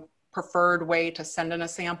 preferred way to send in a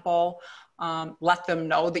sample, let them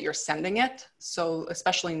know that you're sending it. So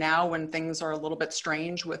especially now when things are a little bit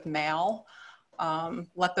strange with mail,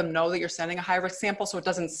 let them know that you're sending a high-risk sample so it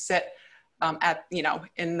doesn't sit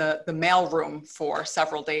in the mail room for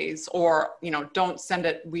several days, or, don't send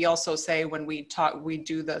it. We also say when we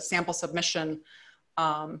do the sample submission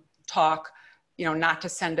talk, not to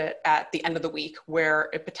send it at the end of the week where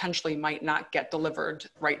it potentially might not get delivered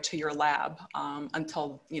right to your lab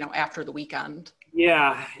until, after the weekend.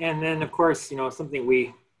 Yeah, and then of course, something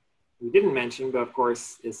we didn't mention, but of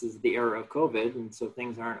course, this is the era of COVID, and so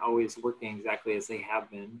things aren't always working exactly as they have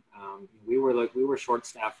been. We were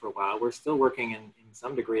short-staffed for a while. We're still working in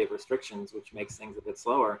some degree of restrictions, which makes things a bit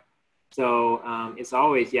slower. So it's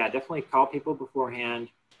always, definitely call people beforehand.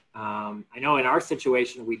 I know in our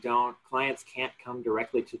situation, clients can't come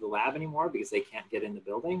directly to the lab anymore because they can't get in the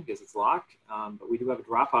building because it's locked. But we do have a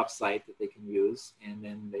drop-off site that they can use, and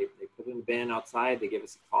then they put it in the bin outside, they give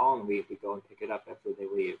us a call, and we go and pick it up after they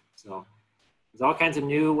leave. So there's all kinds of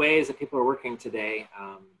new ways that people are working today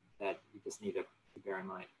that you just need to bear in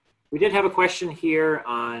mind. We did have a question here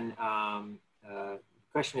on, the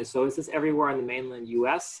question is, so is this everywhere in the mainland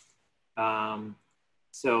US?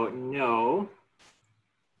 So no.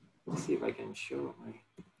 Let's see if I can show my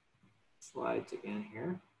slides again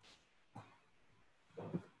here.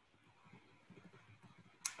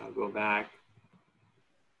 I'll go back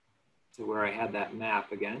to where I had that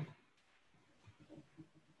map again.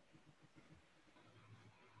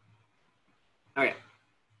 Okay.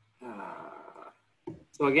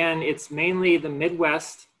 So again, it's mainly the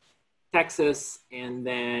Midwest, Texas, and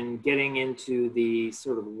then getting into the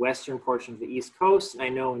sort of western portion of the East Coast. And I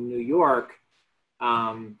know in New York,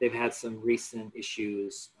 they've had some recent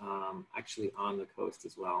issues actually on the coast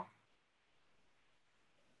as well.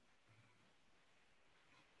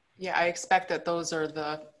 Yeah, I expect that those are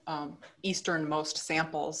the easternmost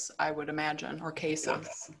samples, I would imagine, or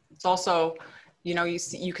cases. Yeah. It's also,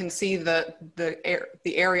 you can see the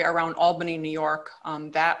area around Albany, New York.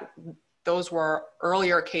 Those were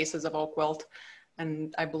earlier cases of oak wilt,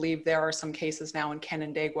 and I believe there are some cases now in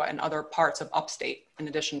Canandaigua and other parts of upstate, in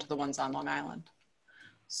addition to the ones on Long Island.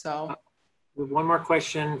 So, one more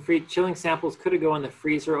question: chilling samples, could it go in the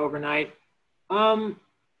freezer overnight? I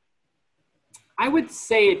would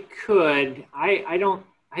say it could.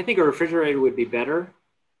 I think a refrigerator would be better,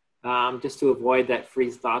 just to avoid that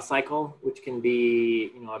freeze-thaw cycle, which can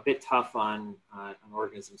be a bit tough on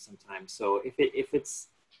organisms sometimes. So if it's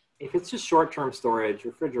just short-term storage,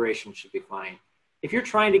 refrigeration should be fine. If you're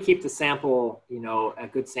trying to keep the sample, a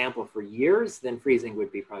good sample for years, then freezing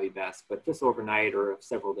would be probably best. But just overnight or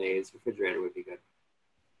several days, refrigerator would be good.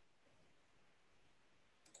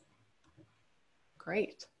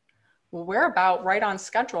 Great. Well, we're about right on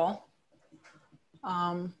schedule.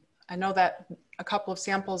 I know that a couple of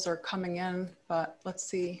samples are coming in, but let's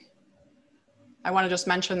see. I want to just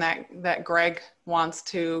mention that Greg wants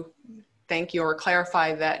to thank you or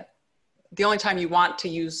clarify that the only time you want to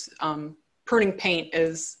use pruning paint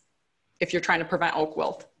is if you're trying to prevent oak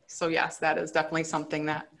wilt. So yes, that is definitely something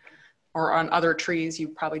that, or on other trees, you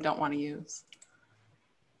probably don't want to use.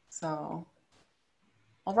 So,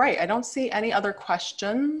 all right, I don't see any other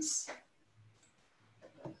questions.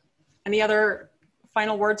 Any other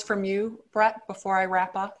final words from you, Brett, before I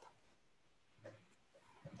wrap up?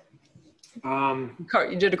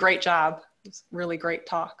 You did a great job. It's really great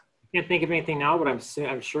talk. Can't think of anything now, but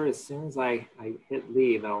I'm sure as soon as I hit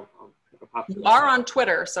leave, I'll pop. You are on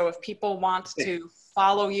Twitter, so if people want to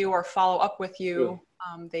follow you or follow up with you,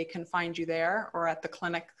 they can find you there or at the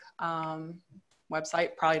clinic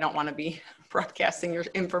website. Probably don't want to be broadcasting your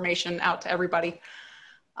information out to everybody.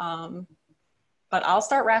 But I'll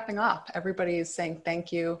start wrapping up. Everybody is saying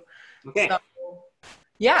thank you. Okay. So,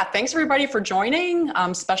 yeah, thanks everybody for joining.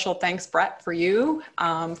 Special thanks, Brett, for you,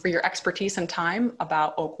 for your expertise and time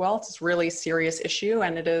about oak wilt. It's a really serious issue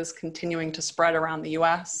and it is continuing to spread around the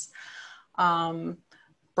US.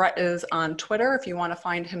 Brett is on Twitter if you want to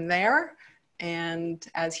find him there. And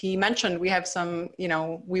as he mentioned, we have some,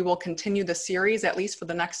 we will continue the series at least for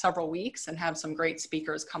the next several weeks and have some great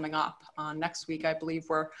speakers coming up. Next week, I believe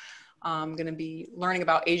we're going to be learning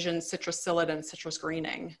about Asian citrus psyllid and citrus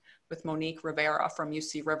greening with Monique Rivera from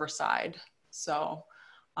UC Riverside. So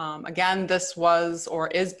again, this was or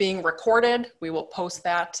is being recorded. We will post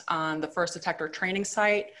that on the First Detector training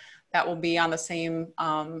site. That will be on the same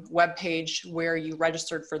webpage where you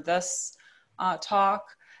registered for this talk.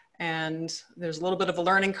 And there's a little bit of a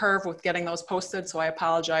learning curve with getting those posted, so I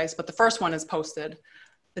apologize. But the first one is posted,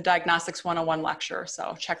 the Diagnostics 101 lecture.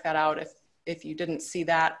 So check that out if you didn't see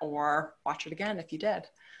that, or watch it again if you did.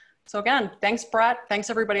 So again, thanks, Brett.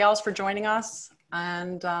 Thanks everybody else for joining us,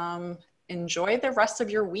 and enjoy the rest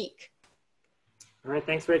of your week. All right,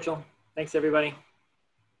 thanks, Rachel. Thanks, everybody.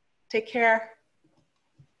 Take care.